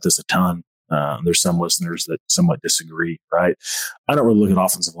talked about this a ton. There's some listeners that somewhat disagree, right? I don't really look at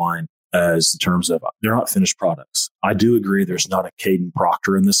offensive line as in terms of they're not finished products. I do agree there's not a Caden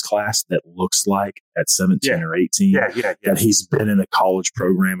Proctor in this class that looks like at 17 or 18 that he's been in a college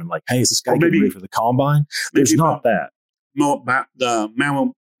program and like, hey, is this guy getting ready for the combine? There's not that. The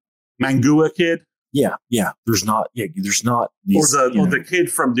Mangua kid? Yeah. There's not. There's not. These, or the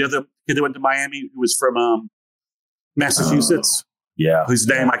kid from the other kid that went to Miami who was from Massachusetts. Whose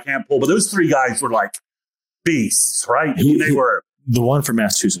name I can't pull, but those 3 guys were like beasts, right? They were. The one from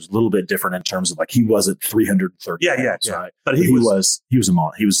Massachusetts was a little bit different in terms of like he wasn't 330 pounds, right? But he was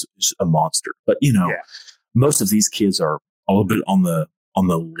a monster. But most of these kids are a little bit on the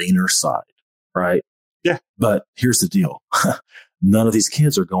leaner side, right? Yeah. But here's the deal: none of these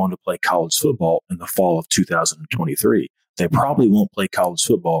kids are going to play college football in the fall of 2023. They probably won't play college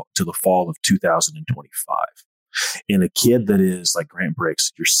football till the fall of 2025. And a kid that is like Grant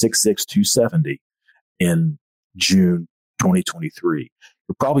Bricks, you're 6'6", 270 in June 2023.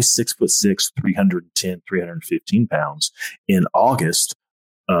 You're probably 6'6", 310, 315 pounds in August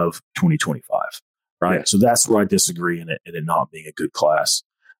of 2025. Right. Yeah. So that's where I disagree in it not being a good class.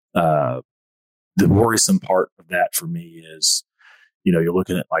 The worrisome part of that for me is, you're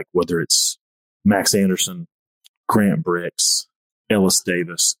looking at like whether it's Max Anderson, Grant Bricks, Ellis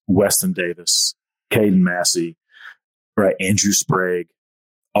Davis, Weston Davis, Caden Massey, right? Andrew Sprague,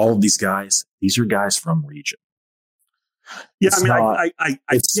 all of these guys, these are guys from region. Yeah, it's I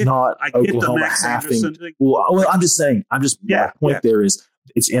not get Oklahoma the Max Anderson thing. Well, I'm just saying, my point there is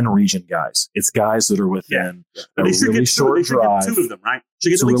it's in region guys. It's guys that are within a really short drive. Get 2 of them, right?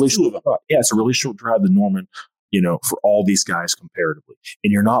 Should get at least 2 of them. Yeah, it's a really short drive to Norman, for all these guys comparatively.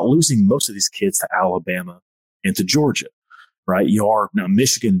 And you're not losing most of these kids to Alabama and to Georgia. Right. Now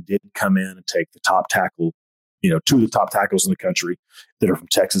Michigan did come in and take the top tackle, 2 of the top tackles in the country that are from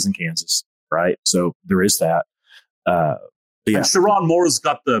Texas and Kansas. Right. So there is that. And Sharon Moore's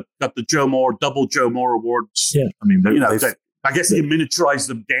got the Joe Moore, double Joe Moore awards. Yeah. I mean, I guess he miniaturized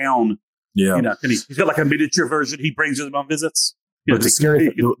them down. Yeah. And he's got like a miniature version he brings with him on visits. But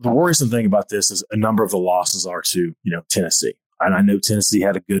the worrisome thing about this is a number of the losses are to, Tennessee. And I know Tennessee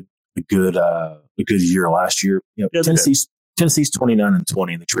had a good year last year. Tennessee's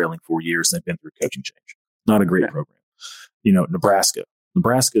 29-20 in the trailing 4 years. They've been through a coaching change. Not a great program. Nebraska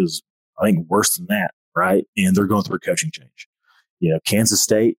is, I think, worse than that, right? And they're going through a coaching change. Kansas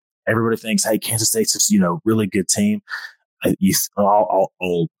State, everybody thinks, hey, Kansas State's this, really good team.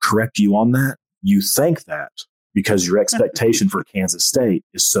 I'll correct you on that. You think that because your expectation for Kansas State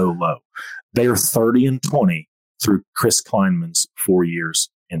is so low. They are 30-20 through Chris Kleinman's 4 years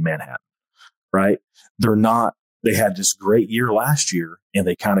in Manhattan, right? They're not they had this great year last year, and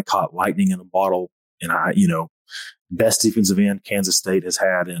they kind of caught lightning in a bottle. And best defensive end Kansas State has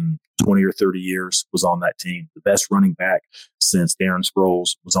had in 20 or 30 years was on that team. The best running back since Darren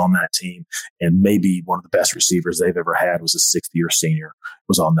Sproles was on that team. And maybe one of the best receivers they've ever had was a sixth-year senior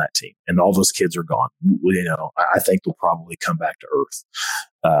was on that team. And all those kids are gone. I think they'll probably come back to earth.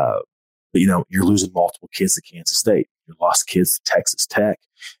 But, you're losing multiple kids to Kansas State. You lost kids to Texas Tech.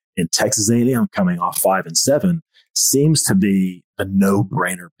 And Texas A&M coming off 5-7 seems to be the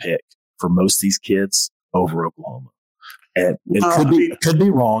no-brainer pick for most of these kids over Oklahoma. And it could be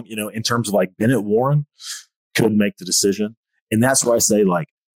wrong, in terms of like Bennett Warren could make the decision. And that's why I say, like,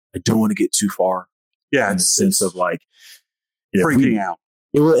 I don't want to get too far. Yeah. In the sense of like, freaking out.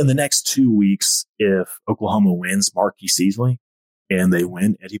 In the next 2 weeks, if Oklahoma wins Marquis Seasley and they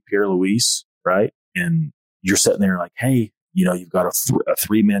win Eddie Pierre-Louis, right? And you're sitting there like, hey, you've got a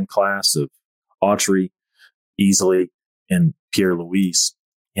three-man class of Autry, Easley, and Pierre-Louis.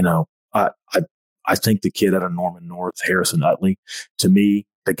 I think the kid out of Norman North, Harrison Utley, to me,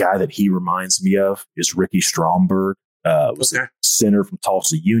 the guy that he reminds me of is Ricky Stromberg. Was a center from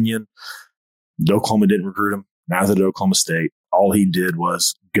Tulsa Union. Oklahoma didn't recruit him. Neither did Oklahoma State. All he did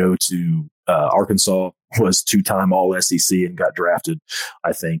was go to Arkansas, was two-time All-SEC, and got drafted,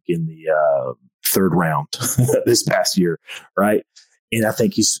 I think, in the third round this past year, right? And I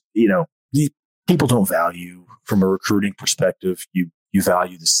think he's, people don't value from a recruiting perspective. You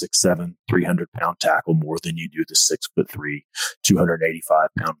value the 6'7", 300-pound tackle more than you do the 6'3",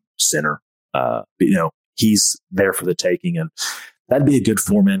 285-pound center. He's there for the taking, and that'd be a good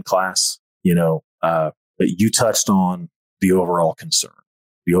four-man class. But you touched on the overall concern.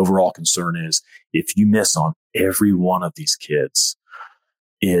 The overall concern is if you miss on every one of these kids,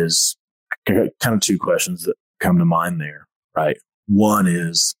 is kind of two questions that come to mind there, right? One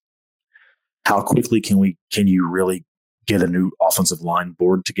is, how quickly can you really get a new offensive line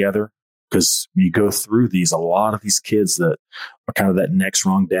board together? Because you go through a lot of these kids that are kind of that next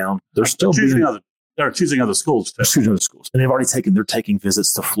rung down, they're still choosing other schools. And they're taking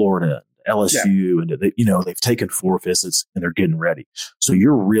visits to Florida, LSU, and they've taken 4 visits and they're getting ready. So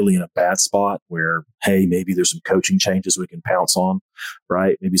you're really in a bad spot where, hey, maybe there's some coaching changes we can pounce on,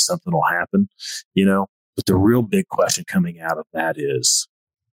 right? Maybe something will happen, But the real big question coming out of that is,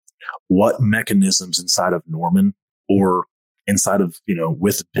 what mechanisms inside of Norman or inside of,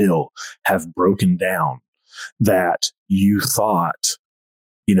 with Bill have broken down that you thought,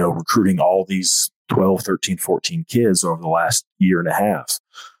 recruiting all these 12, 13, 14 kids over the last year and a half,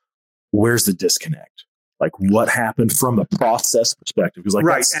 where's the disconnect? Like, what happened from a process perspective? Because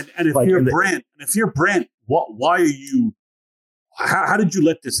right. And if you're Brent, why are you, how did you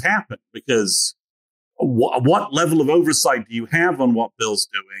let this happen? Because what level of oversight do you have on what Bill's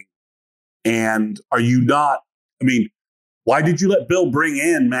doing? And are you not, why did you let Bill bring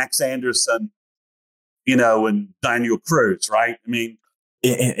in Max Anderson, and Daniel Cruz, right?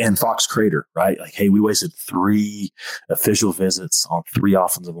 And Fox Crater, right? Like, hey, we wasted 3 official visits on 3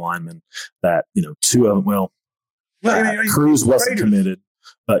 offensive linemen that, 2 of them, Cruz wasn't committed,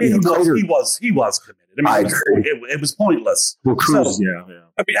 but he was committed. I agree. It was pointless. Well, Cruz, yeah.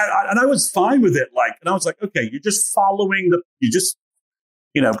 And I was fine with it. And I was like, okay, you're just following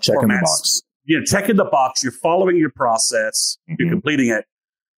checking the box. Checking the box. You're following your process. Mm-hmm. You're completing it.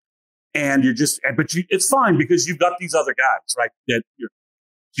 And it's fine because you've got these other guys, right? That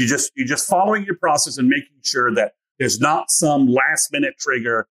you're just following your process and making sure that there's not some last minute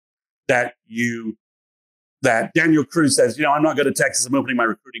trigger that Daniel Cruz says, I'm not going to Texas. I'm opening my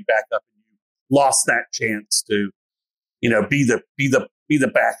recruiting back up, and you lost that chance to, be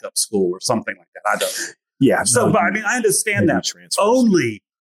the backup school or something like that. I don't know. Yeah. So, but I understand that only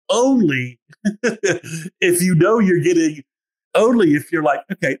if you're getting, only if you're like,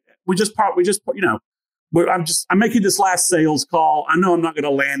 okay, I'm making this last sales call. I know I'm not going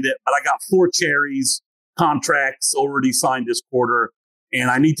to land it, but I got 4 cherries contracts already signed this quarter, and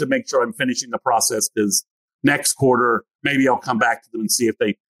I need to make sure I'm finishing the process because next quarter, maybe I'll come back to them and see if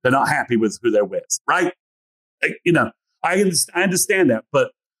they're not happy with who they're with, right? I understand that,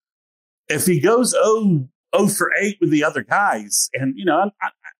 but if he goes 0 for 8 with the other guys, and I'm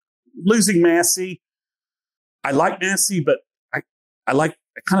losing Massey, I like Massey, but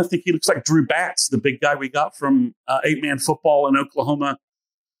I kind of think he looks like Drew Batts, the big guy we got from 8-man football in Oklahoma,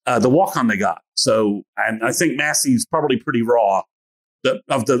 the walk-on they got. So, and I think Massey's probably pretty raw.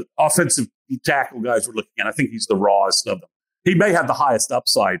 Of the offensive tackle guys we're looking at, I think he's the rawest of them. He may have the highest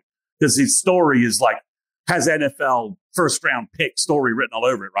upside because his story is has NFL first-round pick story written all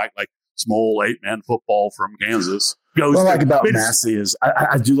over it, right? Like small 8-man football from Kansas. goes. What I like about Massey is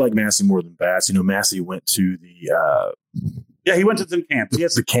I do like Massey more than Bats. Massey went to the he went to some camps.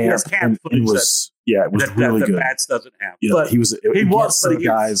 The camp, and it was really that good. Bats doesn't have. But he was some but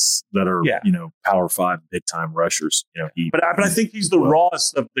guys that are Power 5 big time rushers. But I think he's the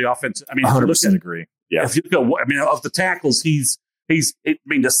rawest of the offense. I mean, 100% agree. Yeah, if you go, of the tackles, he's.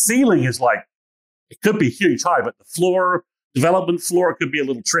 The ceiling is like it could be huge high, but the development floor could be a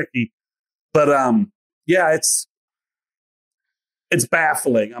little tricky. But it's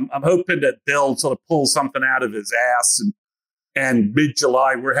baffling. I'm hoping that they'll sort of pull something out of his ass, and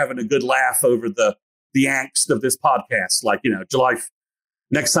mid-July we're having a good laugh over the angst of this podcast. Like, July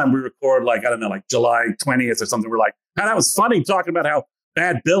next time we record, like, I don't know, like July 20th or something. We're like, that was funny talking about how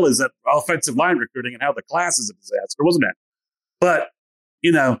bad Bill is at offensive line recruiting and how the class is a disaster, wasn't it? But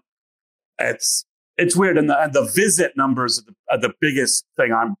it's weird, and the visit numbers are the biggest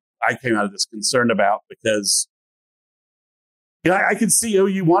thing I came out of this concerned about, because I can see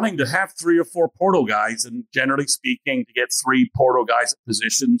OU wanting to have 3 or 4 portal guys, and generally speaking, to get 3 portal guys at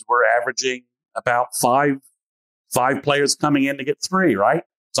positions, we're averaging about 5 players coming in to get 3, right?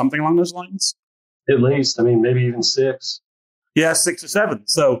 Something along those lines. At least, maybe even 6. Yeah, 6 or 7.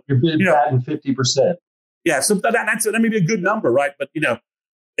 So you're batting 50%. Yeah, so that may be a good number, right? But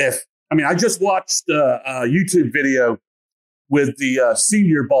I just watched a YouTube video with the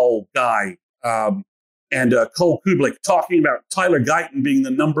Senior Bowl guy and Cole Kublik talking about Tyler Guyton being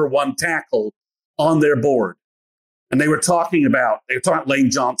the number 1 tackle on their board, and they were talking about Lane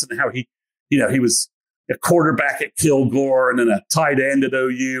Johnson and how he was a quarterback at Kilgore and then a tight end at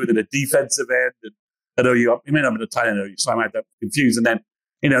OU and then a defensive end at OU. He may not have been a tight end at OU, so I might have confused. And then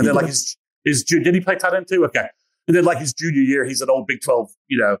they're like did he play tight end too? Okay. And then like his junior year, he's an old Big 12,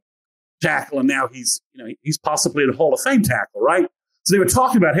 tackle. And now he's possibly a Hall of Fame tackle, right? So they were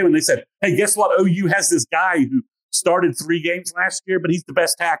talking about him and they said, hey, guess what? OU has this guy who started 3 games last year, but he's the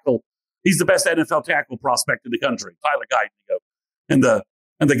best tackle. He's the best NFL tackle prospect in the country, Tyler Guyton.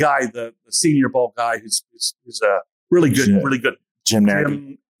 And the guy, the Senior Bowl guy who's a really good Jim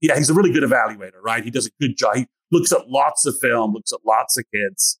Nagy. Yeah, he's a really good evaluator, right? He does a good job. He looks at lots of film, looks at lots of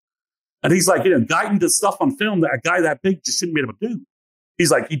kids. And he's like, Guyton does stuff on film that a guy that big just shouldn't be able to do. He's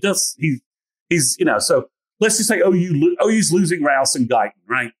like, he's so let's just say OU's losing Rouse and Guyton,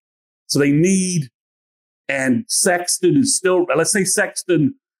 right? So they need, and Sexton is still, let's say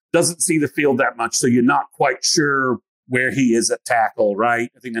Sexton doesn't see the field that much, so you're not quite sure where he is at tackle,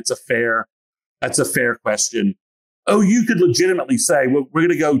 right? I think that's a fair question. OU could legitimately say, well, we're going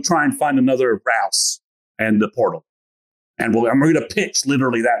to go try and find another Rouse and the portal. And we're going to pitch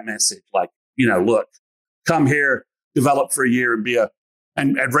literally that message, like, look, come here, develop for a year, and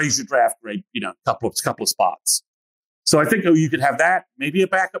and raise your draft grade, a couple of spots. So I think you could have that, maybe a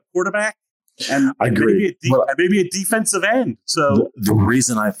backup quarterback, and I agree, maybe a defensive end. So the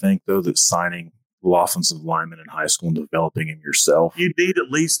reason I think though that signing offensive lineman in high school and developing him yourself, you need at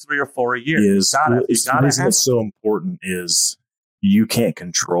least 3 or 4 a year. The reason it's so important is you can't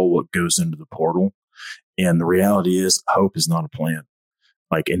control what goes into the portal. And the reality is, hope is not a plan.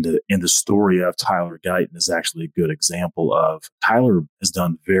 Like in the story of Tyler Guyton is actually a good example of Tyler has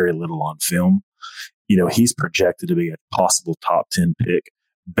done very little on film. He's projected to be a possible top 10 pick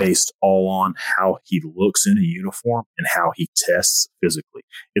based all on how he looks in a uniform and how he tests physically.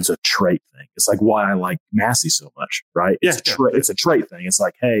 It's a trait thing. It's like why I like Massey so much, right? Yeah, it's a trait thing. It's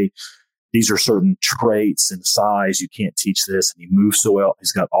like, hey, these are certain traits and size. You can't teach this. And he moves so well.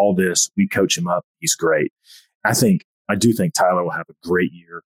 He's got all this. We coach him up. He's great. I do think Tyler will have a great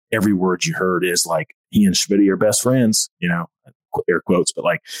year. Every word you heard is like he and Schmitty are best friends, air quotes, but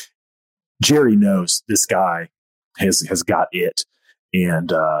like Jerry knows this guy has got it,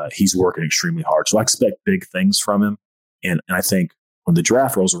 and he's working extremely hard. So I expect big things from him. And I think when the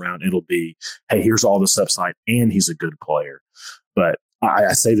draft rolls around, it'll be, hey, here's all this upside and he's a good player. But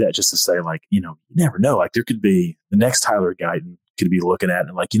I say that just to say, like, you never know. Like there could be the next Tyler Guyton could be looking at it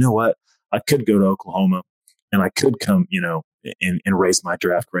and like, you know what? I could go to Oklahoma and I could come, and raise my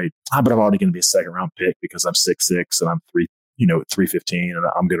draft grade. But I'm already going to be a 2nd round pick because I'm 6'6" and I'm 315 and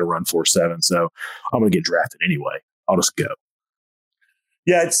I'm going to run 4.7. So I'm going to get drafted anyway. I'll just go.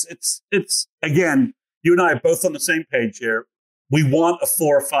 Yeah, it's again, you and I are both on the same page here. We want a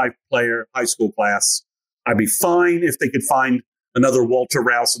 4 or 5 player high school class. I'd be fine if they could find another Walter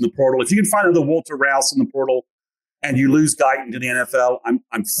Rouse in the portal. If you can find another Walter Rouse in the portal and you lose Guyton to the NFL,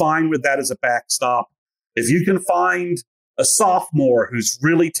 I'm fine with that as a backstop. If you can find a sophomore who's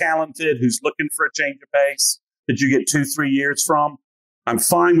really talented, who's looking for a change of pace that you get 2-3 years from, I'm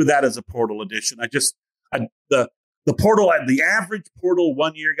fine with that as a portal addition. The portal, the average portal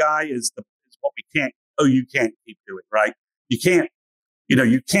 1-year guy is what we can't OU can't keep doing, right? You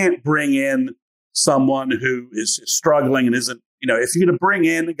can't bring in someone who is struggling and isn't, if you're going to bring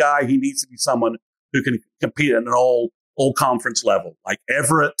in a guy, he needs to be someone who can compete at an all conference level, like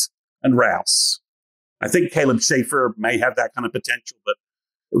Everett and Rouse. I think Caleb Schaefer may have that kind of potential, but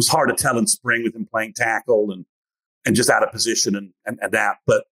it was hard to tell in spring with him playing tackle and just out of position and adapt.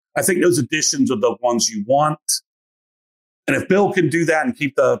 But I think those additions are the ones you want. And if Bill can do that and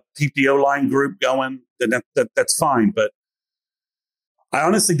keep the O-line group going, then that's fine. But I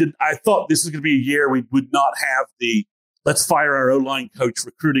honestly I thought this was going to be a year we would not have the let's fire our O-line coach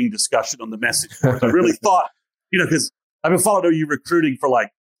recruiting discussion on the message board. I really thought, because I've been following OU recruiting for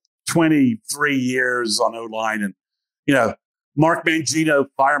like 23 years on O-line, and Mark Mangino,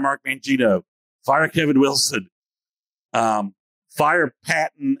 fire Mark Mangino, fire Kevin Wilson, fire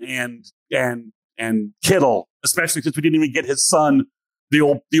Patton and Kittle, especially since we didn't even get his son, the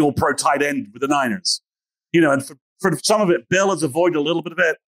old pro tight end with the Niners. And for some of it, Bill has avoided a little bit of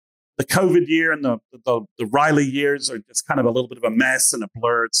it. The COVID year and the Riley years are just kind of a little bit of a mess and a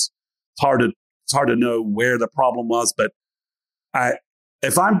blur. It's hard to know where the problem was, but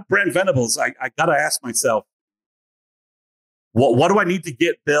if I'm Brent Venables, I got to ask myself, what do I need to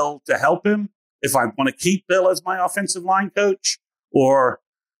get Bill to help him? If I want to keep Bill as my offensive line coach, or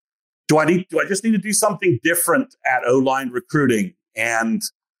do I just need to do something different at O-line recruiting and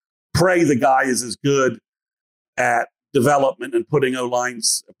pray the guy is as good at development and putting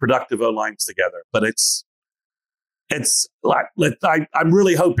productive O-lines together? But it's like, I'm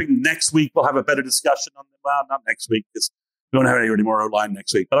really hoping next week we'll have a better discussion on not next week, because we don't have any more O-line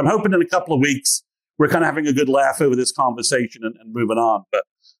next week. But I'm hoping in a couple of weeks we're kind of having a good laugh over this conversation and moving on. But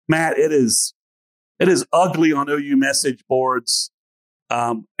Matt, it is ugly on OU message boards.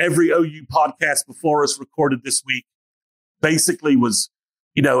 Every OU podcast before us recorded this week basically was,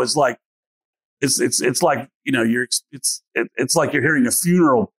 it's like you're hearing a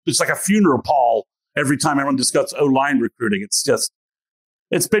funeral. It's like a funeral pall every time everyone discusses O-line recruiting.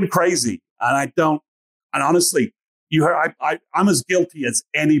 It's been crazy. And honestly, I'm as guilty as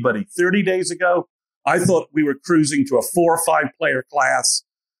anybody. 30 days ago, I thought we were cruising to a 4 or 5 player class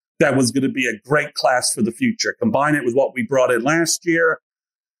that was going to be a great class for the future. Combine it with what we brought in last year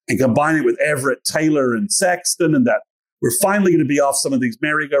and combine it with Everett, Taylor, and Sexton, and that we're finally going to be off some of these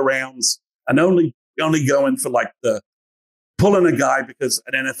merry-go-rounds and only going for like pulling a guy because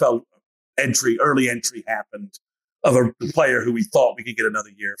an NFL early entry happened of a player who we thought we could get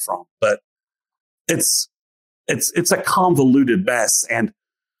another year from. But it's a convoluted mess, and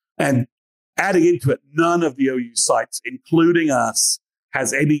adding into it, none of the OU sites, including us,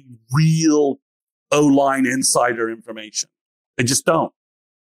 has any real O-line insider information. They just don't.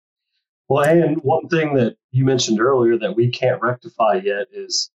 Well, and one thing that you mentioned earlier that we can't rectify yet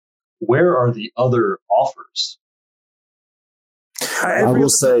is, where are the other offers? I will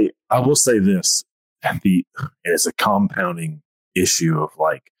say this, it's a compounding issue of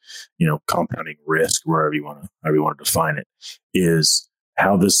compounding risk, however you want to define it, is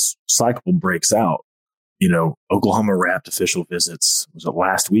how this cycle breaks out. Oklahoma wrapped official visits, was it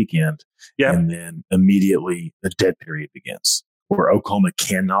last weekend? Yeah. And then immediately the dead period begins, where Oklahoma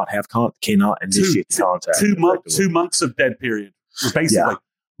cannot initiate contact. 2 months of dead period. Basically,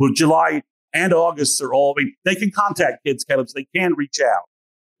 well, July and August are all, they can contact kids, Caleb, so they can reach out.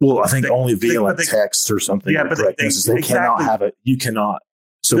 Well, I think only via text or something. Yeah, but they cannot have it. You cannot.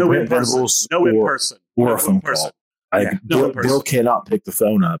 So no in person. No in person. Or a phone call. Bill cannot pick the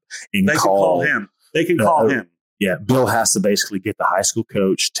phone up and call him. They can call him. Yeah, Bill has to basically get the high school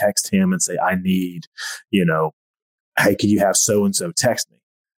coach, text him and say, I need, hey, can you have so-and-so text me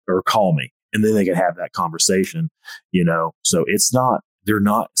or call me? And then they can have that conversation, So it's not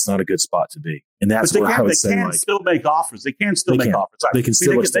a good spot to be. And that's where I would say, they can still make offers. They can still make offers. They can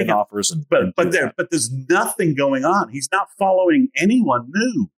still extend offers. But there's nothing going on. He's not following anyone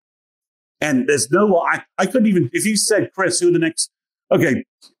new. And there's I couldn't even, if you said, Chris, who are the next,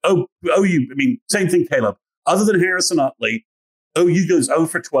 OU, same thing, Caleb. Other than Harrison Utley, OU goes 0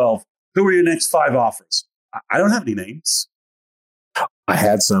 for 12. Who are your next 5 offers? I don't have any names. I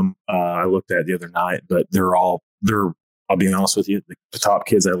had some I looked at the other night, but I'll be honest with you, the top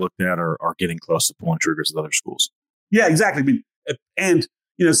kids I looked at are getting close to pulling triggers with other schools. Yeah, exactly. And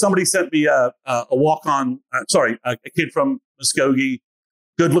somebody sent me a walk-on, a kid from Muskogee,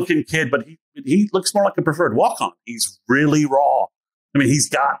 good-looking kid, but he looks more like a preferred walk-on. He's really raw. He's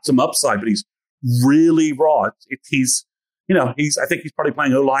got some upside, but he's really raw. I think he's probably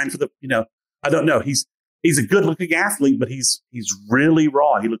playing O-line for the, I don't know. He's a good-looking athlete, but he's really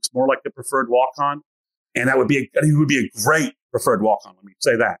raw. He looks more like a preferred walk-on, and he would be a great preferred walk-on. Let me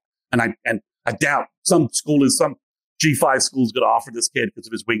say that. And I doubt some G5 school is going to offer this kid because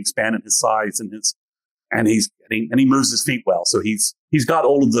of his wingspan and his size and he moves his feet well. So he's got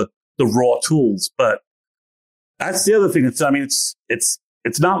all of the raw tools. But that's the other thing. It's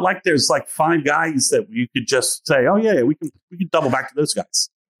not like there's like 5 guys that you could just say, oh yeah, we can double back to those guys.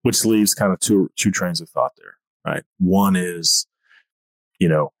 Which leaves kind of two trains of thought there, right? One is,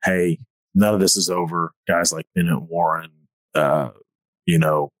 hey, none of this is over. Guys like Bennett Warren,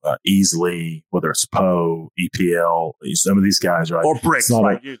 easily, whether it's Poe, EPL, some of these guys, right? Or Bricks,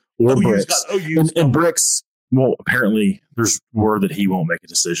 right? Or Bricks. And Bricks, well, apparently there's word that he won't make a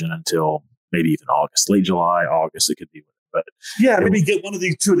decision until maybe even August, late July, August, it could be. But yeah, maybe get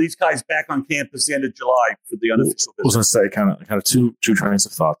two of these guys back on campus the end of July for the unofficial visit. I was going to say kind of two trains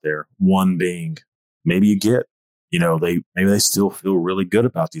of thought there. One being maybe you get, maybe they still feel really good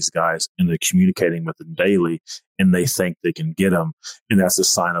about these guys and they're communicating with them daily and they think they can get them. And that's a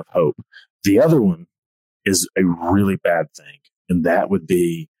sign of hope. The other one is a really bad thing. And that would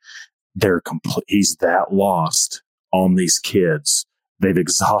be he's that lost on these kids. They've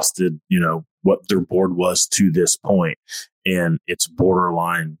exhausted, what their board was to this point. And it's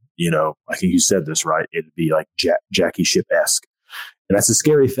borderline, I think you said this, right? It'd be like Jackie Ship-esque. And that's a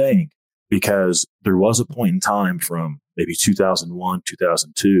scary thing because there was a point in time from maybe 2001,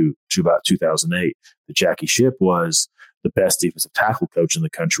 2002 to about 2008 that Jackie Ship was the best defensive tackle coach in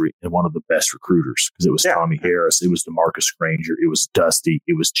the country and one of the best recruiters because it was Tommy Harris, it was DeMarcus Granger, it was Dusty,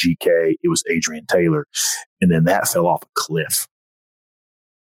 it was GK, it was Adrian Taylor. And then that fell off a cliff.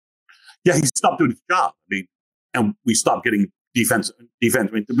 Yeah, he stopped doing his job. And we stopped getting defense. We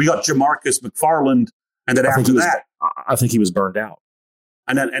got Jamarcus McFarland, and then after that, I think he was burned out.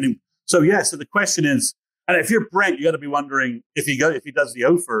 So the question is, and if you're Brent, you got to be wondering if he does the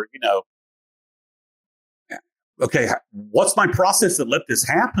offer, okay, what's my process that let this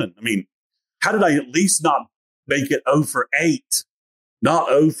happen? How did I at least not make it 0 for 8, not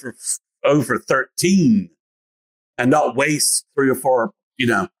 0 for 13, and not waste 3 or 4,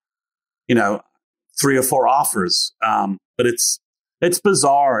 3 or 4 offers. But it's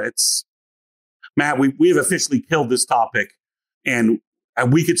bizarre. It's Matt, we have officially killed this topic and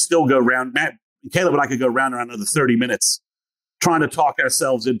we could still go around. Matt, Caleb and I could go around another 30 minutes trying to talk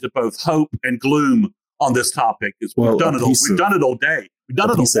ourselves into both hope and gloom on this topic. We've done it all day. We've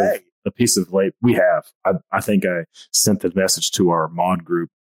done it all day. A piece of late we have. I think I sent the message to our mod group.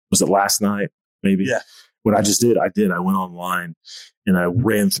 Was it last night? Maybe. Yeah. What I just did, I went online and I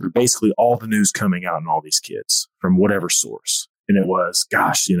ran through basically all the news coming out on all these kids from whatever source. And it was,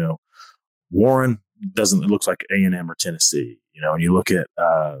 Warren it looks like A&M or Tennessee, and you look at,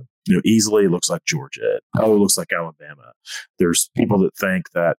 easily it looks like Georgia. It looks like Alabama. There's people that think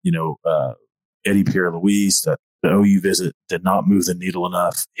that, Eddie Pierre-Louis, that the OU visit did not move the needle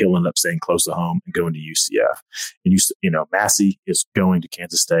enough. He'll end up staying close to home and going to UCF. And Massey is going to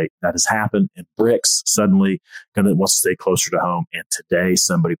Kansas State. That has happened. And Bricks suddenly wants to stay closer to home. And today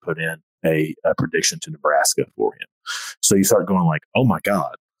somebody put in a prediction to Nebraska for him. So you start going like, oh my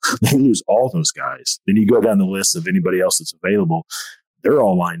God, they lose all those guys. Then you go down the list of anybody else that's available. They're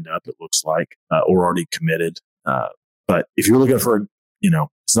all lined up, it looks like, or already committed. But if you're looking for,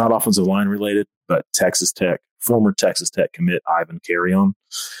 it's not offensive line related, but former Texas Tech commit Ivan Carrion,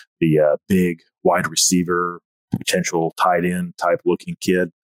 the big wide receiver, potential tight end type looking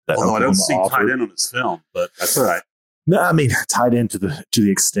kid. Although I don't see tight end on his film, but that's all right. No, tight end to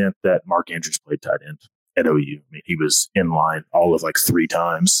the extent that Mark Andrews played tight end at OU. He was in line all of like 3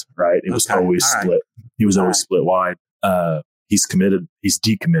 times, right? It was always split. He was always split wide. He's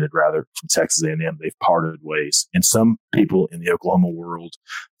decommitted rather from Texas A&M. They've parted ways. And some people in the Oklahoma world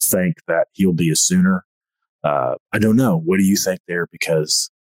think that he'll be a Sooner. I don't know. What do you think there? Because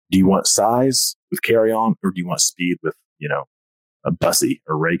do you want size with Carry-On or do you want speed with, a Bussy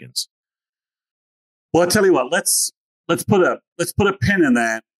or Reagan's? Well, I'll tell you what, let's put a pin in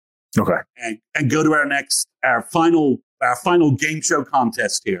that. Okay. And go to our final game show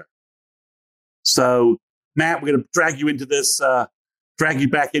contest here. So Matt, we're going to drag you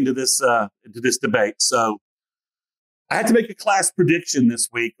back into this debate. So I had to make a class prediction this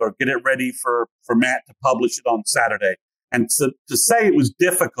week or get it ready for Matt to publish it on Saturday. And to say it was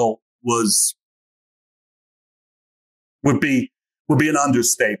difficult would be an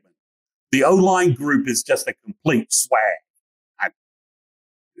understatement. The O-line group is just a complete swag.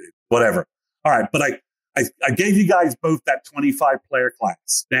 Whatever. All right. But I gave you guys both that 25 player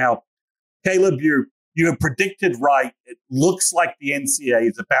class. Now, Caleb, you have predicted right. It looks like the NCAA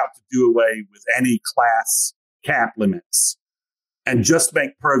is about to do away with any class cap limits and just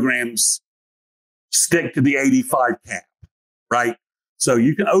make programs stick to the 85 cap, right? So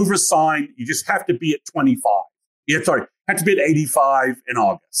you can oversign. You just have to be at 25. Have to be at 85 in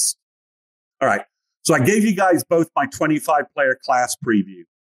August. All right. So I gave you guys both my 25-player class preview.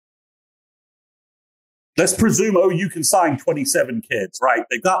 Let's presume OU can sign 27 kids, right?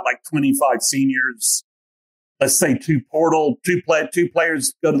 They've got like 25 seniors. Let's say two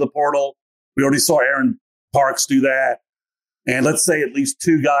players go to the portal. We already saw Aaron Parks do that. And let's say at least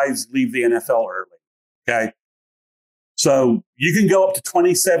two guys leave the NFL early. Okay. So you can go up to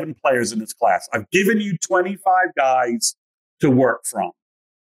 27 players in this class. I've given you 25 guys to work from.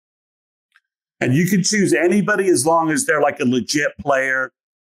 And you can choose anybody as long as they're like a legit player.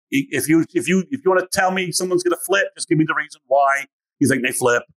 If you want to tell me someone's going to flip, just give me the reason why you think they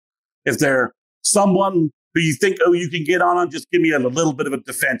flip. If they're someone who you think, you can get on, just give me a little bit of a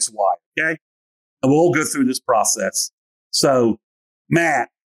defense why, okay? And we'll go through this process. So, Matt,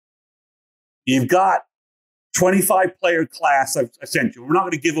 you've got 25-player class I sent you. We're not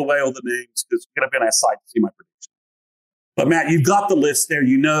going to give away all the names because you're going to be on our site to see my prediction. But, Matt, you've got the list there.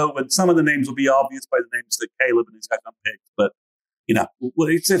 You know, and some of the names will be obvious by the names that Caleb and these guys have picked. But, you've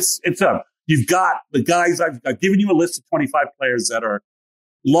got the guys. I've given you a list of 25 players that are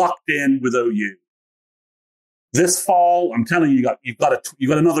locked in with OU. This fall, I'm telling you, you've got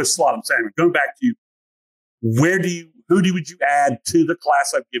another slot. I'm saying, going back to you, who would you add to the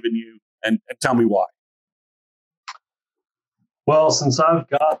class I've given you, and tell me why? Well, since I've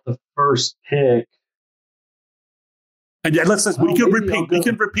got the first pick, and we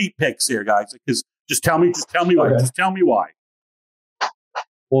can repeat picks here, guys. Because just tell me why. Okay. Just tell me why.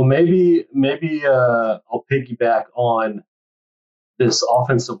 Well, maybe I'll piggyback on this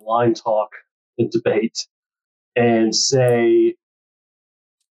offensive line talk and debate and say,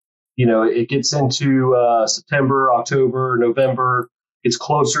 it gets into September, October, November. It's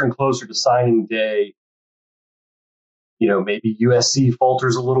closer and closer to signing day. Maybe USC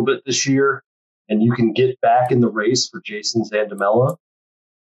falters a little bit this year, and you can get back in the race for Jason Zandamela.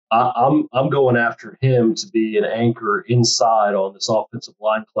 I'm going after him to be an anchor inside on this offensive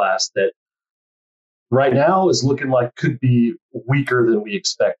line class that right now is looking like could be weaker than we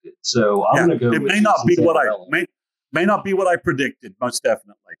expected. So I'm going to go. It may not be what may not be what I predicted, most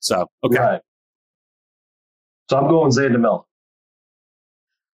definitely. So okay, right. So I'm going Zandamela.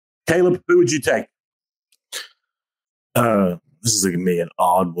 Caleb, who would you take? This is going to be an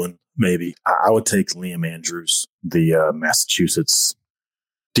odd one. Maybe I would take Liam Andrews, the Massachusetts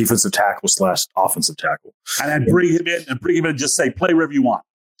defensive tackle / offensive tackle. And I'd bring him in and just say, play wherever you want.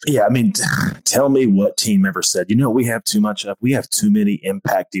 Yeah, I mean, tell me what team ever said, we have too many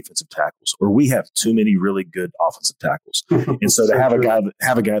impact defensive tackles, or we have too many really good offensive tackles. And so to have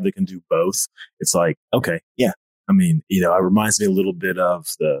a guy that can do both, it's like, okay, yeah. I mean, it reminds me a little bit of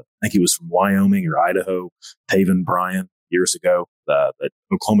I think he was from Wyoming or Idaho, Taven Bryan years ago, that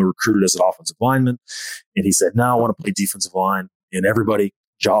Oklahoma recruited as an offensive lineman. And he said, no, I want to play defensive line. And everybody,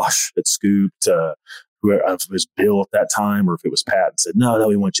 Josh at Scoop, whoever it was Bill at that time, or if it was Pat, and said, no,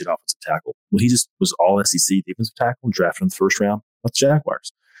 we want you at offensive tackle. Well, he just was all SEC defensive tackle and drafted in the first round with the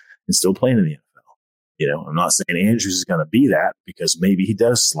Jaguars and still playing in the NFL. I'm not saying Andrews is going to be that, because maybe he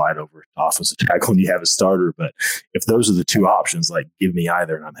does slide over to offensive tackle and you have a starter. But if those are the two options, give me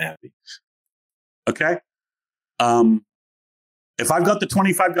either and I'm happy. Okay. If I've got the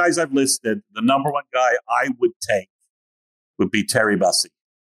 25 guys I've listed, the number one guy I would take would be Terry Bussey.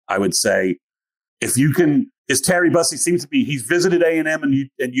 I would say, if you can, is Terry Bussey he's visited A&M and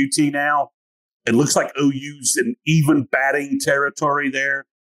UT now. It looks like OU's in even batting territory there.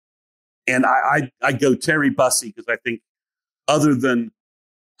 And I go Terry Bussey because I think other than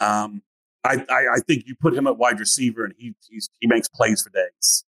I think you put him at wide receiver and he makes plays for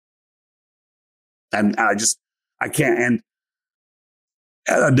days. And I can't. And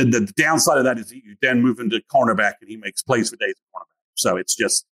the downside of that is you then move into cornerback and he makes plays for days at cornerback. So it's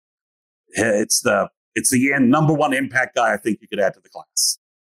the number one impact guy I think you could add to the class.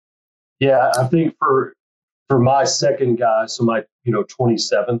 Yeah, I think for my second guy, so my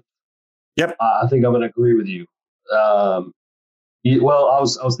 27th. Yep. I think I'm going to agree with you. I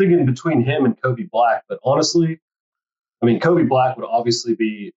was thinking between him and Kobe Black, but honestly, Kobe Black would obviously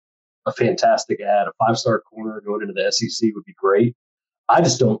be a fantastic add. A 5-star corner going into the SEC would be great. I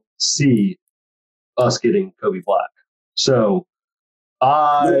just don't see us getting Kobe Black. So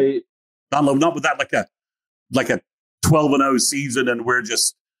not with that like a 12-0 season, and we're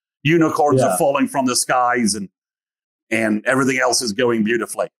just unicorns are falling from the skies and everything else is going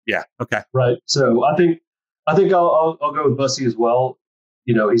beautifully. Yeah. Okay. Right. So I think I'll go with Bussey as well.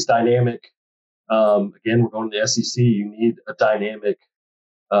 He's dynamic. Again, we're going to the SEC. You need a dynamic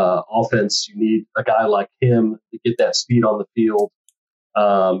offense. You need a guy like him to get that speed on the field.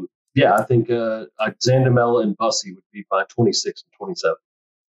 I think Zandamela and Bussey would be my 26 and 27.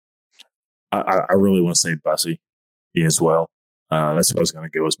 I really want to say Bussey as well. That's what I was going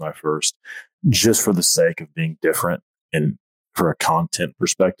to go as my first, just for the sake of being different and for a content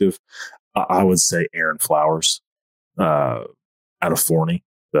perspective. I would say Aaron Flowers out of Forney,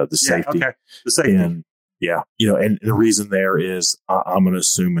 the safety. Okay. The safety. And and the reason there is I'm going to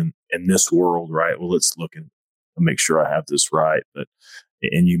assume in this world, right? Well, let's look and make sure I have this right.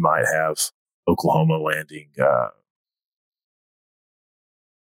 And you might have Oklahoma landing,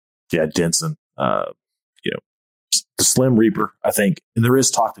 Denson, the Slim Reaper, I think. And there is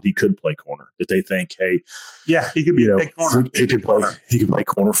talk that he could play corner, that they think, hey, he could be a big corner. He could play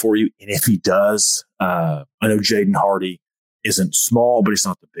corner for you. And if he does, I know Jaden Hardy isn't small, but he's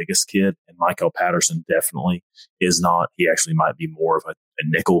not the biggest kid. And Michael Patterson definitely is not. He actually might be more of a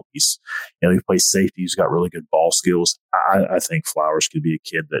nickel. He plays safety. He's got really good ball skills. I think Flowers could be a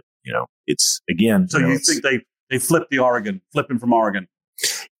kid that, it's again. So you think they flipped him from Oregon?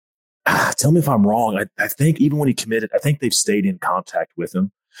 Tell me if I'm wrong. I think even when he committed, I think they've stayed in contact with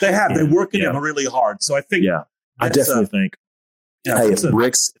him. They have. They're working him really hard. So I think. Yeah, I definitely think. Hey, if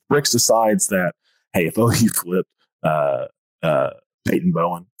Bricks decides that, hey, if OU flipped Peyton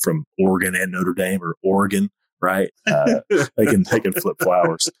Bowen from Oregon and Notre Dame or Oregon, right? They can flip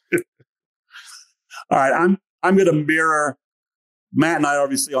Flowers. All right, I'm going to mirror Matt and I are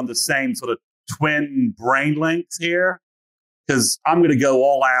obviously on the same sort of twin brain lengths here, because I'm going to go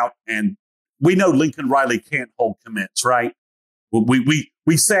all out, and we know Lincoln Riley can't hold commits, right?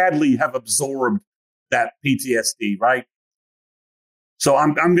 We sadly have absorbed that PTSD, right? So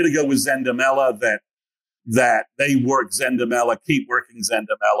I'm going to go with Zandamela, that they work Zandamela, keep working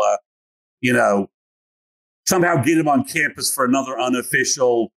Zandamela, somehow get him on campus for another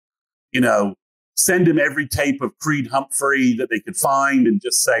unofficial, send him every tape of Creed Humphrey that they could find and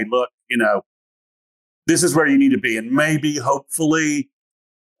just say, look, this is where you need to be. And maybe, hopefully,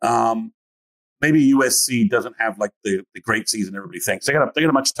 maybe USC doesn't have like the great season everybody thinks. They got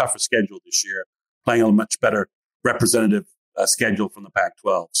a much tougher schedule this year, playing a much better representative schedule from the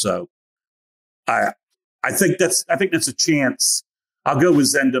Pac-12. So I think that's a chance. I'll go with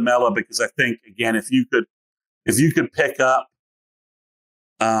Zandamela, because I think, again, if you could pick up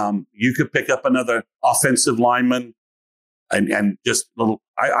another offensive lineman and just little.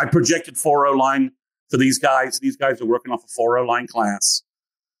 I projected 4-0 line for these guys. These guys are working off a 4-0 line class.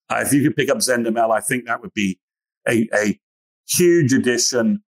 If you could pick up Zandamela, I think that would be a huge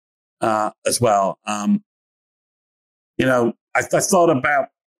addition as well. I thought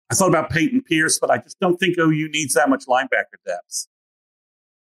about Peyton Pierce, but I just don't think OU needs that much linebacker depth.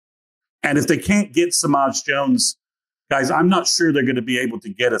 And if they can't get Samaj Jones, guys, I'm not sure they're going to be able to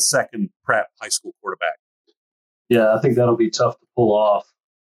get a second prep high school quarterback. Yeah, I think that'll be tough to pull off.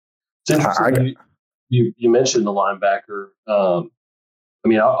 It's interesting. You mentioned the linebacker.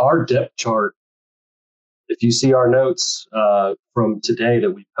 Our depth chart, if you see our notes from today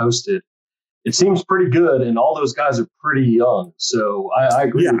that we posted, it seems pretty good, and all those guys are pretty young. So I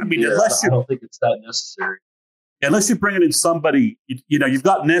agree. Yeah, I don't think it's that necessary. Unless you're bringing in somebody, you've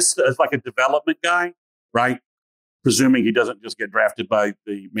got Ness as like a development guy, right? Presuming he doesn't just get drafted by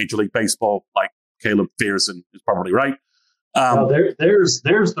the Major League Baseball, like Caleb Pearson is probably right. There's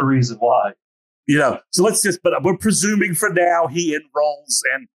the reason why. So but we're presuming for now he enrolls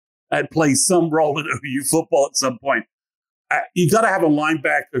and plays some role in OU football at some point. You got to have a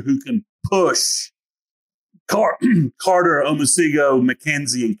linebacker who can push Carter, Omosigo,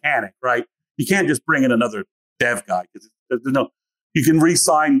 McKenzie, and Canick, right? You can't just bring in another dev guy, because you can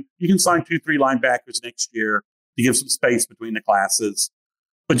sign 2-3 linebackers next year to give some space between the classes,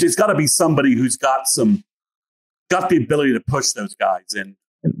 but it's got to be somebody who's got the ability to push those guys in.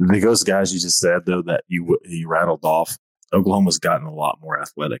 And those guys you just said, though, that you rattled off, Oklahoma's gotten a lot more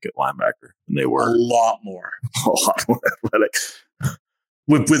athletic at linebacker than they were. A lot more athletic.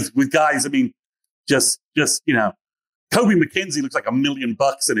 With guys, just Kobe McKenzie looks like $1 million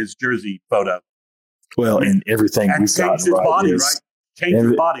in his jersey photo. Well, and everything we've got right, change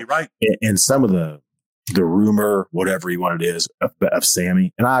your body, right? And some of the rumor, whatever you want it is, of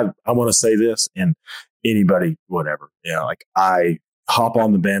Sammy. And I want to say this, and anybody, whatever, I hop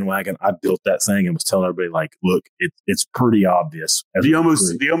on the bandwagon. I built that thing and was telling everybody, like, look, it's pretty obvious. The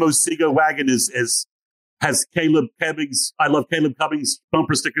Omosigo wagon has Caleb Cummings. I love Caleb Cummings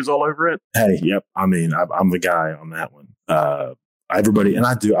bumper stickers all over it. Hey, yep. I'm the guy on that one. Everybody, and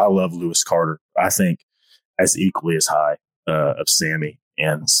I love Lewis Carter. I think as equally as high of Sammy.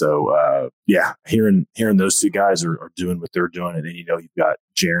 And so, hearing those two guys are doing what they're doing, and then you've got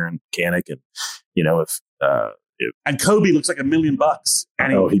Jaron Canick, and And Kobe looks like $1 million.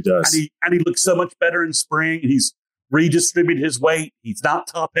 And he does. And he looks so much better in spring. He's redistributed his weight. He's not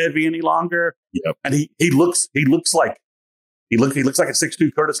top heavy any longer. Yep. And he looks like a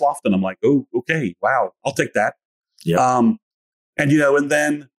 6'2" Curtis Lofton. I'm like, oh, okay, wow, I'll take that. Yeah. And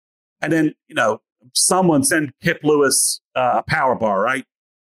then someone send Kip Lewis a power bar, right?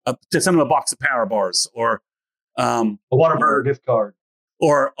 To send him a box of power bars, or a Whataburger gift card.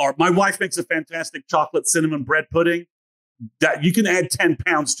 Or my wife makes a fantastic chocolate cinnamon bread pudding that you can add 10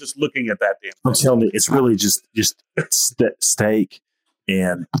 pounds just looking at that damn thing. I'm telling you, it's really just steak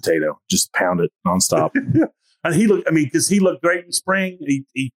and potato. Just pound it nonstop. And because he looked great in spring.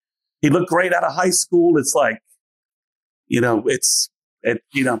 He looked great out of high school. It's like, he's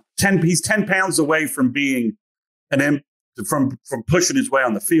 10 pounds away from being from pushing his way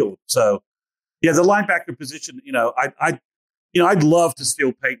on the field. So yeah, the linebacker position, I'd love to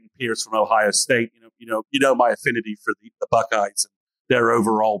steal Peyton Pierce from Ohio State. You know my affinity for the Buckeyes and their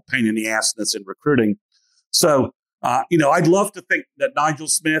overall pain in the assness in recruiting. So, I'd love to think that Nigel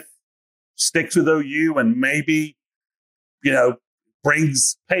Smith sticks with OU and maybe,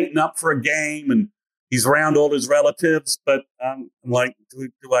 brings Peyton up for a game and he's around all his relatives. But I'm like, do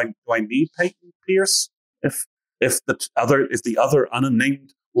I need Peyton Pierce if the other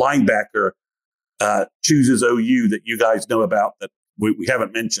unnamed linebacker chooses OU that you guys know about that we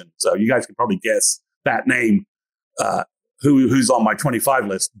haven't mentioned? So you guys can probably guess that name, who's on my 25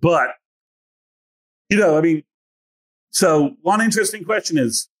 list. But, so one interesting question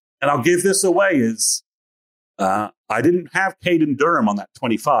is, and I'll give this away, is I didn't have Caden Durham on that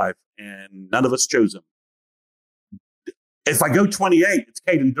 25, and none of us chose him. If I go 28, it's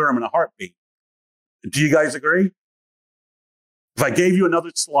Caden Durham in a heartbeat. Do you guys agree? If I gave you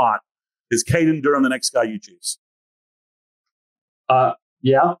another slot, is Caden Durham the next guy you choose?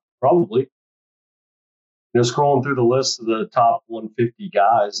 Yeah, probably. Scrolling through the list of the top 150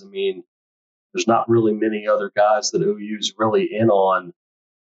 guys, there's not really many other guys that OU's really in on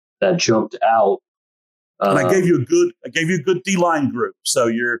that jumped out. And I gave you a good D-line group. So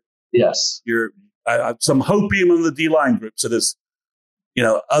you're some hopium in the D-line group. So there's,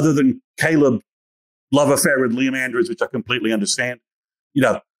 other than Caleb, love affair with Liam Andrews, which I completely understand.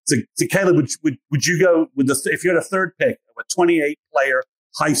 So Caleb, would you go with if you had a third pick of a 28 player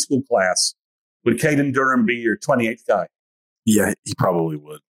high school class, would Caden Durham be your 28th guy? Yeah, he probably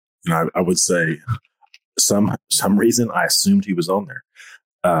would. I would say some reason I assumed he was on there.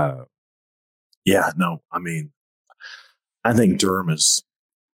 I think Durham is,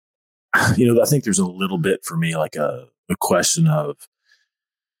 I think there's a little bit for me like a question of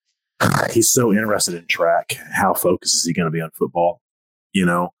he's so interested in track. How focused is he going to be on football?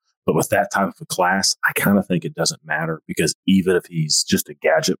 But with that type of a class, I kind of think it doesn't matter, because even if he's just a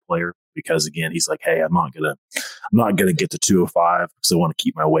gadget player, because again, he's like, hey, I'm not gonna get to 205 because I want to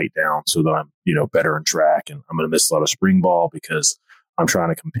keep my weight down so that I'm, better in track, and I'm gonna miss a lot of spring ball because I'm trying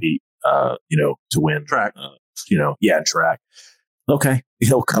to compete, to win track. In track. Okay,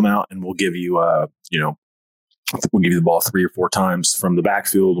 he'll come out and we'll give you, we'll give you the ball 3 or 4 times from the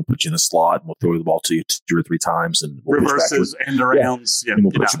backfield. We'll put you in the slot and we'll throw the ball to you 2 or 3 times, and we'll reverses, end arounds. Yeah. And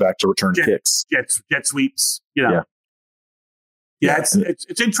we'll put you back to return kicks. Jet sweeps. Yeah.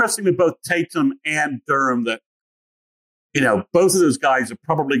 It's interesting with both Tatum and Durham that, both of those guys are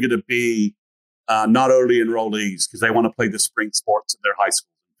probably going to be not early enrollees because they want to play the spring sports in their high school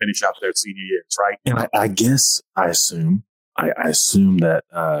and finish out their senior years, right? And I assume that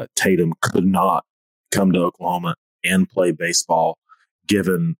Tatum could not come to Oklahoma and play baseball,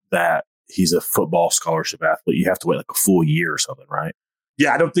 given that he's a football scholarship athlete. You have to wait like a full year or something, right?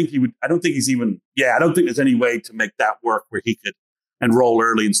 Yeah, I don't think there's any way to make that work where he could enroll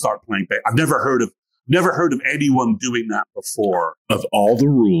early and start playing baseball. I've never heard of anyone doing that before. Of all the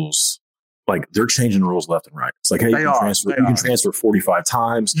rules, like they're changing rules left and right. It's like, hey, you can transfer 45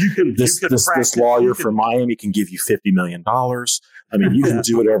 times. This lawyer from Miami can give you $50 million. You can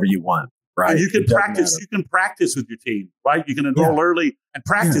do whatever you want. Right. And you can practice. You can practice with your team, right? You can enroll early and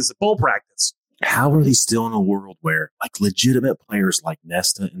practice full practice. How are they still in a world where like legitimate players like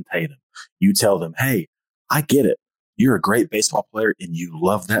Nesta and Tatum, you tell them, hey, I get it. You're a great baseball player and you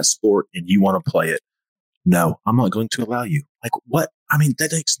love that sport and you want to play it. No, I'm not going to allow you. Like what? That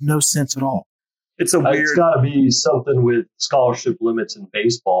makes no sense at all. It's It's got to be something with scholarship limits in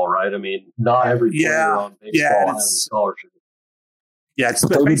baseball, right? Not every player on baseball has a scholarship. Yeah,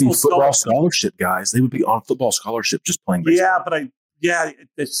 they would be football scholarship guys. They would be on football scholarship just playing baseball.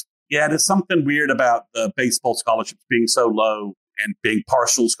 There's something weird about the baseball scholarships being so low and being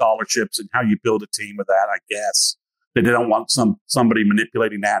partial scholarships and how you build a team with that. I guess they don't want somebody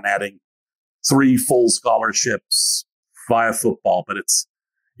manipulating that and adding 3 full scholarships via football. But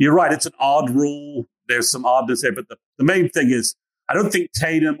you're right, it's an odd rule. There's some oddness there. But the main thing is, I don't think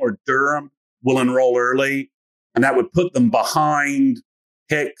Tatum or Durham will enroll early, and that would put them behind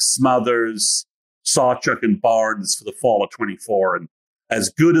Hicks, Smothers, Sawchuk, and Barnes for the fall of 24. And as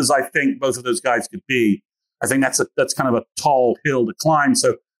good as I think both of those guys could be, I think that's kind of a tall hill to climb.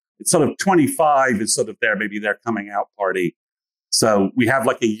 So it's sort of 25 is sort of maybe their coming out party. So we have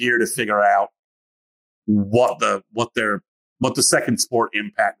like a year to figure out what the second sport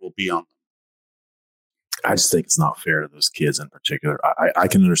impact will be on them. I just think it's not fair to those kids in particular. I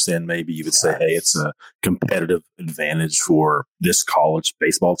can understand maybe you would say, hey, it's a competitive advantage for this college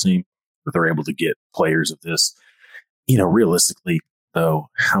baseball team that they're able to get players of this. Realistically, though,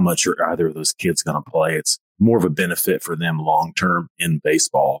 how much are either of those kids going to play? It's more of a benefit for them long-term in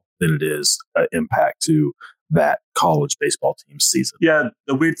baseball than it is an impact to that college baseball team's season. Yeah,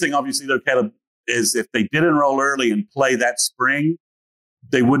 the weird thing, obviously, though, Caleb, is if they did enroll early and play that spring,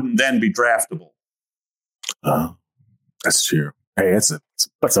 they wouldn't then be draftable. That's true. Hey, that's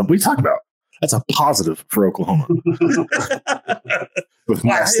what we talk about. That's a positive for Oklahoma.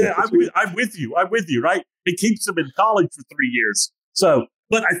 I'm with you, right? It keeps them in college for 3 years. So,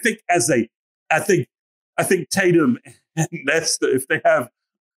 but I think I think Tatum and Nesta, if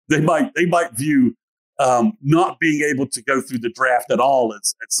they might view not being able to go through the draft at all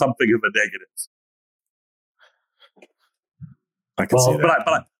as something of a negative. I can see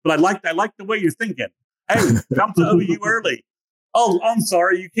that. But I like the way you're thinking. Hey, come to OU early. Oh, I'm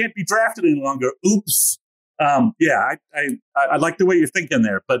sorry, you can't be drafted any longer. Oops. I like the way you're thinking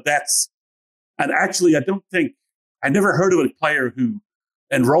there, but and actually, I never heard of a player who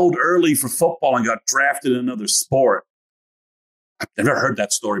enrolled early for football and got drafted in another sport. I've never heard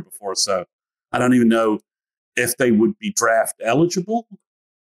that story before, so I don't even know if they would be draft eligible.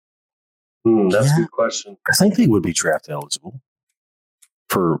 That's a good question. I think they would be draft eligible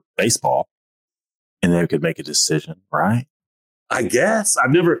for baseball, and they could make a decision, right? I guess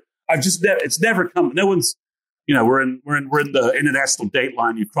it's never come. No one's, we're in the international date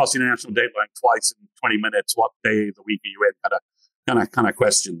line. You cross the international date line twice in 20 minutes. What day of the week are you in? Kind of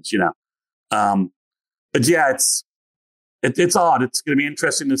questions, But yeah, it's odd. It's going to be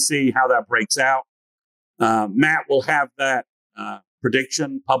interesting to see how that breaks out. Matt will have that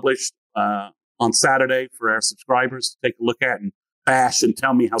prediction published on Saturday for our subscribers to take a look at and bash and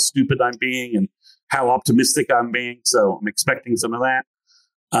tell me how stupid I'm being and how optimistic I'm being. So I'm expecting some of that.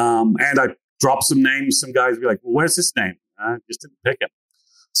 And I dropped some names. Some guys will be like, well, where's this name? I just didn't pick him.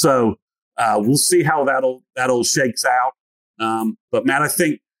 So we'll see how that'll shakes out. But Matt, I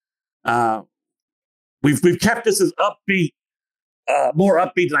think we've kept this as upbeat, more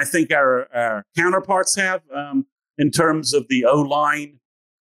upbeat than I think our counterparts have in terms of the O-line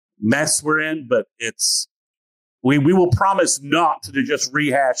mess we're in. But we will promise not to just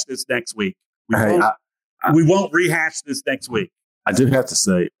rehash this next week. We won't rehash this next week. I do have to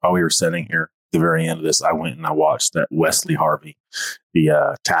say, while we were sitting here at the very end of this, I went and I watched that Wesley Harvey,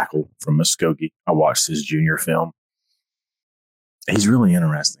 the tackle from Muskogee. I watched his junior film. He's really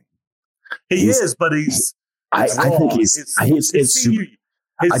interesting. He is, but he's. I think he's. His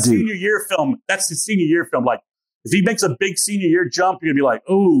senior year film. That's his senior year film. Like, if he makes a big senior year jump, you're gonna be like,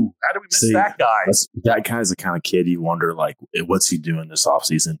 "Oh, how do we miss that guy?" That guy's the kind of kid you wonder, like, what's he doing this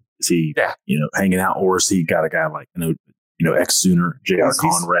offseason? Is he, hanging out, or is he got a guy like ex-Sooner J.R.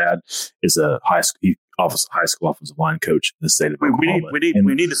 Conrad is a high school offensive line coach in the state of Oklahoma.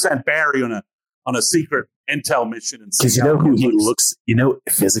 We need to send Barry on a secret intel mission and see because who he looks.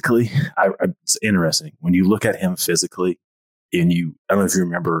 Physically, it's interesting when you look at him physically, and I don't know if you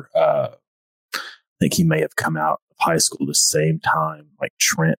remember. I think he may have come out of high school the same time like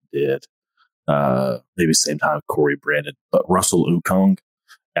Trent did, maybe same time Corey Brandon, but Russell Ukong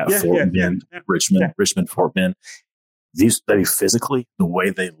at Fort Bend, Richmond, Fort Bend. They physically, the way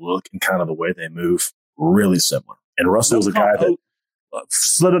they look and kind of the way they move, really similar. And Russell was a guy that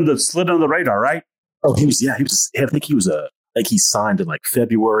slid under the radar, right? Oh, he was. I think he signed in like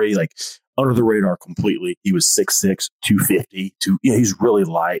February, like under the radar completely. He was 6'6", 250. He's really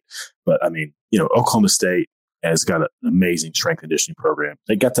light, but I mean, Oklahoma State has got an amazing strength conditioning program.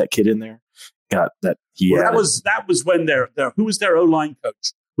 They got that kid in there. Got that. That was when who was their O-line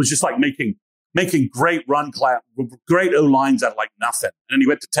coach was just like making great run clap, great O-lines out of like nothing. And then he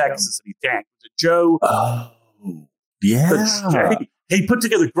went to Texas and he tanked. Was it Joe? Oh, yeah. He put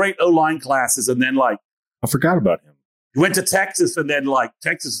together great O-line classes and then like I forgot about him. He went to Texas and then like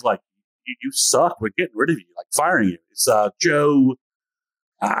Texas is like, you suck. We're getting rid of you, like firing you. It's Joe.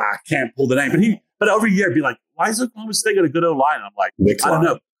 I can't pull the name, but every year I'd be like, why is Oklahoma State got a good O-line? I'm like, I don't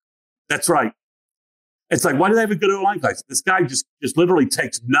know. That's right. It's like, why do they have a good O-line, guys? This guy just literally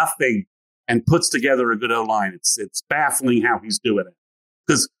takes nothing and puts together a good O-line. It's baffling how he's doing it.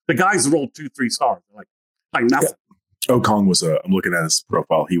 Because the guys rolled 2-3 stars. Like nothing. Yeah. Okong was I'm looking at his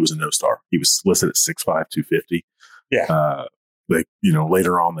profile. He was a no-star. He was listed at 6'5", 250. Yeah.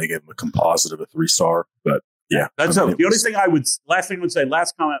 Later on, they gave him a composite of a 3-star. But yeah. Last thing I would say,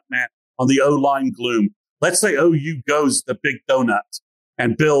 last comment, Matt, on the O-line gloom. Let's say OU goes the big donut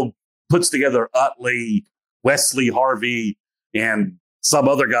and Bill puts together Utley, Wesley Harvey, and some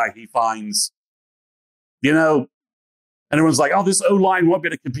other guy he finds, and everyone's like, oh, this O-line won't be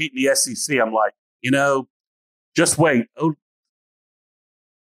able to compete in the SEC. I'm like, just wait.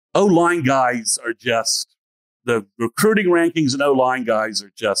 O-line guys are just, the recruiting rankings and O-line guys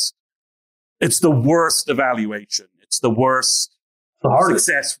are just, it's the worst evaluation. It's the worst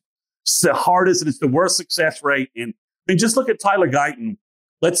success. It's the hardest, and it's the worst success rate. And I mean, just look at Tyler Guyton.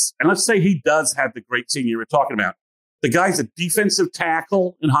 Let's say he does have the great senior we're talking about. The guy's a defensive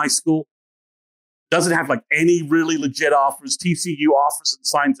tackle in high school. Doesn't have like any really legit offers. TCU offers and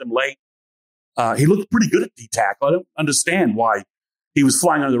signs him late. He looked pretty good at D-tackle. I don't understand why he was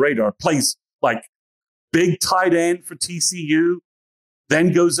flying under the radar. Plays like big tight end for TCU,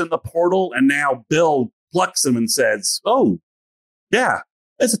 then goes in the portal, and now Bill plucks him and says, oh, yeah,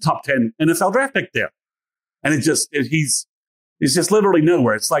 there's a top 10 NFL draft pick there. And he's just literally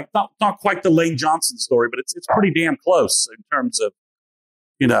nowhere. It's like not quite the Lane Johnson story, but it's pretty damn close in terms of,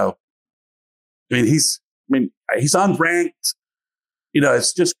 he's unranked.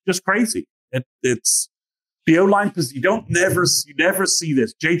 It's just crazy. It's the O-line position. You never see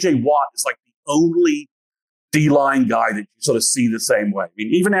this. JJ Watt is like the only D-line guy that you sort of see the same way. I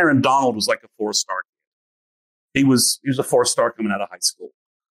mean, even Aaron Donald was like a 4-star. He was a 4-star coming out of high school.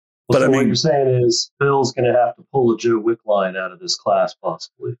 But what you're saying is Bill's going to have to pull a Joe Wickline out of this class,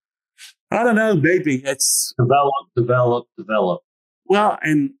 possibly. I don't know. Maybe it's develop. Well,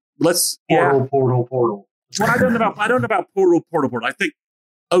 and let's portal. Well, I don't know about portal. I think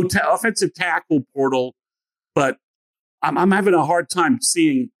offensive tackle portal, but I'm having a hard time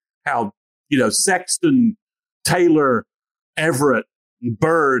seeing how Sexton, Taylor, Everett, and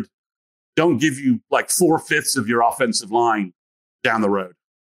Bird don't give you like 4/5 of your offensive line down the road.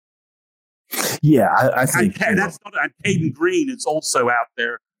 Yeah, I think that's not. Caden Green is also out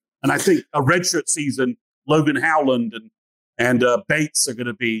there, and I think a redshirt season, Logan Howland and Bates are going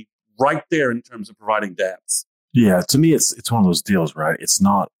to be right there in terms of providing depth. Yeah, to me, it's one of those deals, right? It's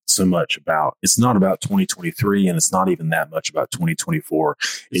not about 2023, and it's not even that much about 2024.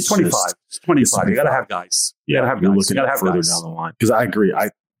 It's 25. It's 25. You got to have guys. You're looking at further down the line. Because I agree.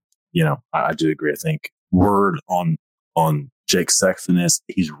 I do agree. I think word on Jake Sexton is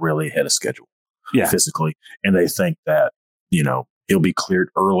he's really ahead of schedule physically. And they think that, he'll be cleared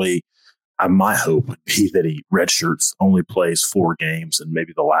early. My hope would be that he redshirts, only plays 4 games and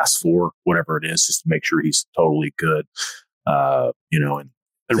maybe the last 4, whatever it is, just to make sure he's totally good, and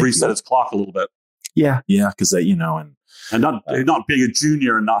reset his clock a little bit. Yeah. Because they, and not being a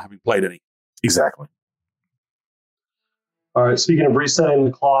junior and not having played any. Exactly. All right. Speaking of resetting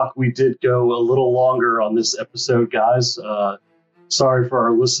the clock, we did go a little longer on this episode, guys. Sorry for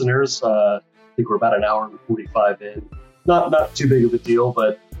our listeners. I think we're about an hour and 45 in. Not too big of a deal,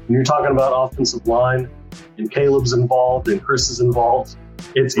 but when you're talking about offensive line and Caleb's involved and Chris is involved,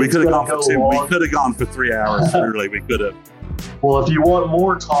 we could have gone for 3 hours. Really, we could have. Well, if you want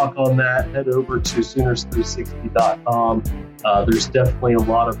more talk on that, head over to Sooners360.com. There's definitely a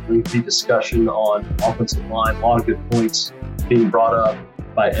lot of lengthy discussion on offensive line, a lot of good points being brought up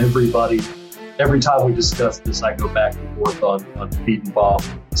by everybody. Every time we discuss this, I go back and forth on feed and ball.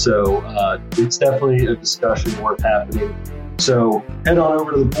 So it's definitely a discussion worth happening. So head on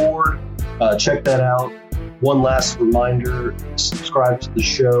over to the board, check that out. One last reminder, subscribe to the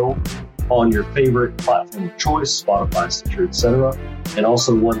show on your favorite platform of choice, Spotify, Stitcher, etc. And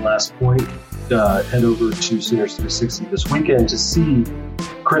also one last point, head over to Sooners 360 this weekend to see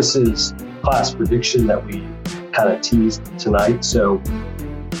Chris's class prediction that we kind of teased tonight. So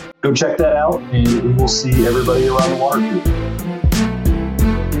go check that out, and we will see everybody around the water cooler.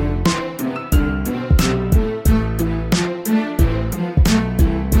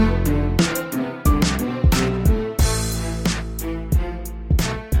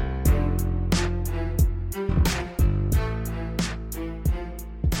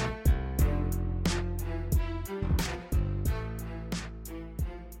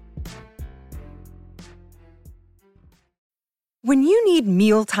 When you need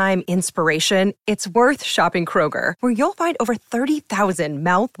mealtime inspiration, it's worth shopping Kroger, where you'll find over 30,000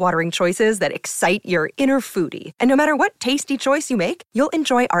 mouth-watering choices that excite your inner foodie. And no matter what tasty choice you make, you'll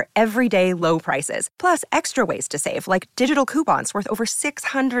enjoy our everyday low prices, plus extra ways to save, like digital coupons worth over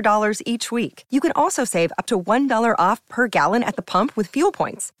 $600 each week. You can also save up to $1 off per gallon at the pump with fuel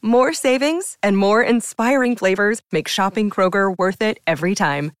points. More savings and more inspiring flavors make shopping Kroger worth it every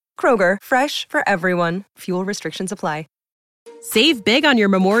time. Kroger, fresh for everyone. Fuel restrictions apply. Save big on your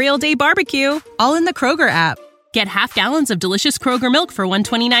Memorial Day barbecue, all in the Kroger app. Get half gallons of delicious Kroger milk for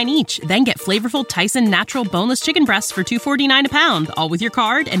 $1.29 each. Then get flavorful Tyson natural boneless chicken breasts for $2.49 a pound, all with your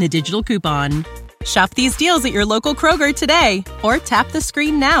card and a digital coupon. Shop these deals at your local Kroger today, or tap the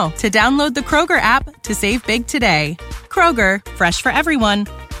screen now to download the Kroger app to save big today. Kroger, fresh for everyone.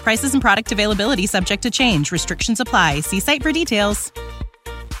 Prices and product availability subject to change. Restrictions apply. See site for details.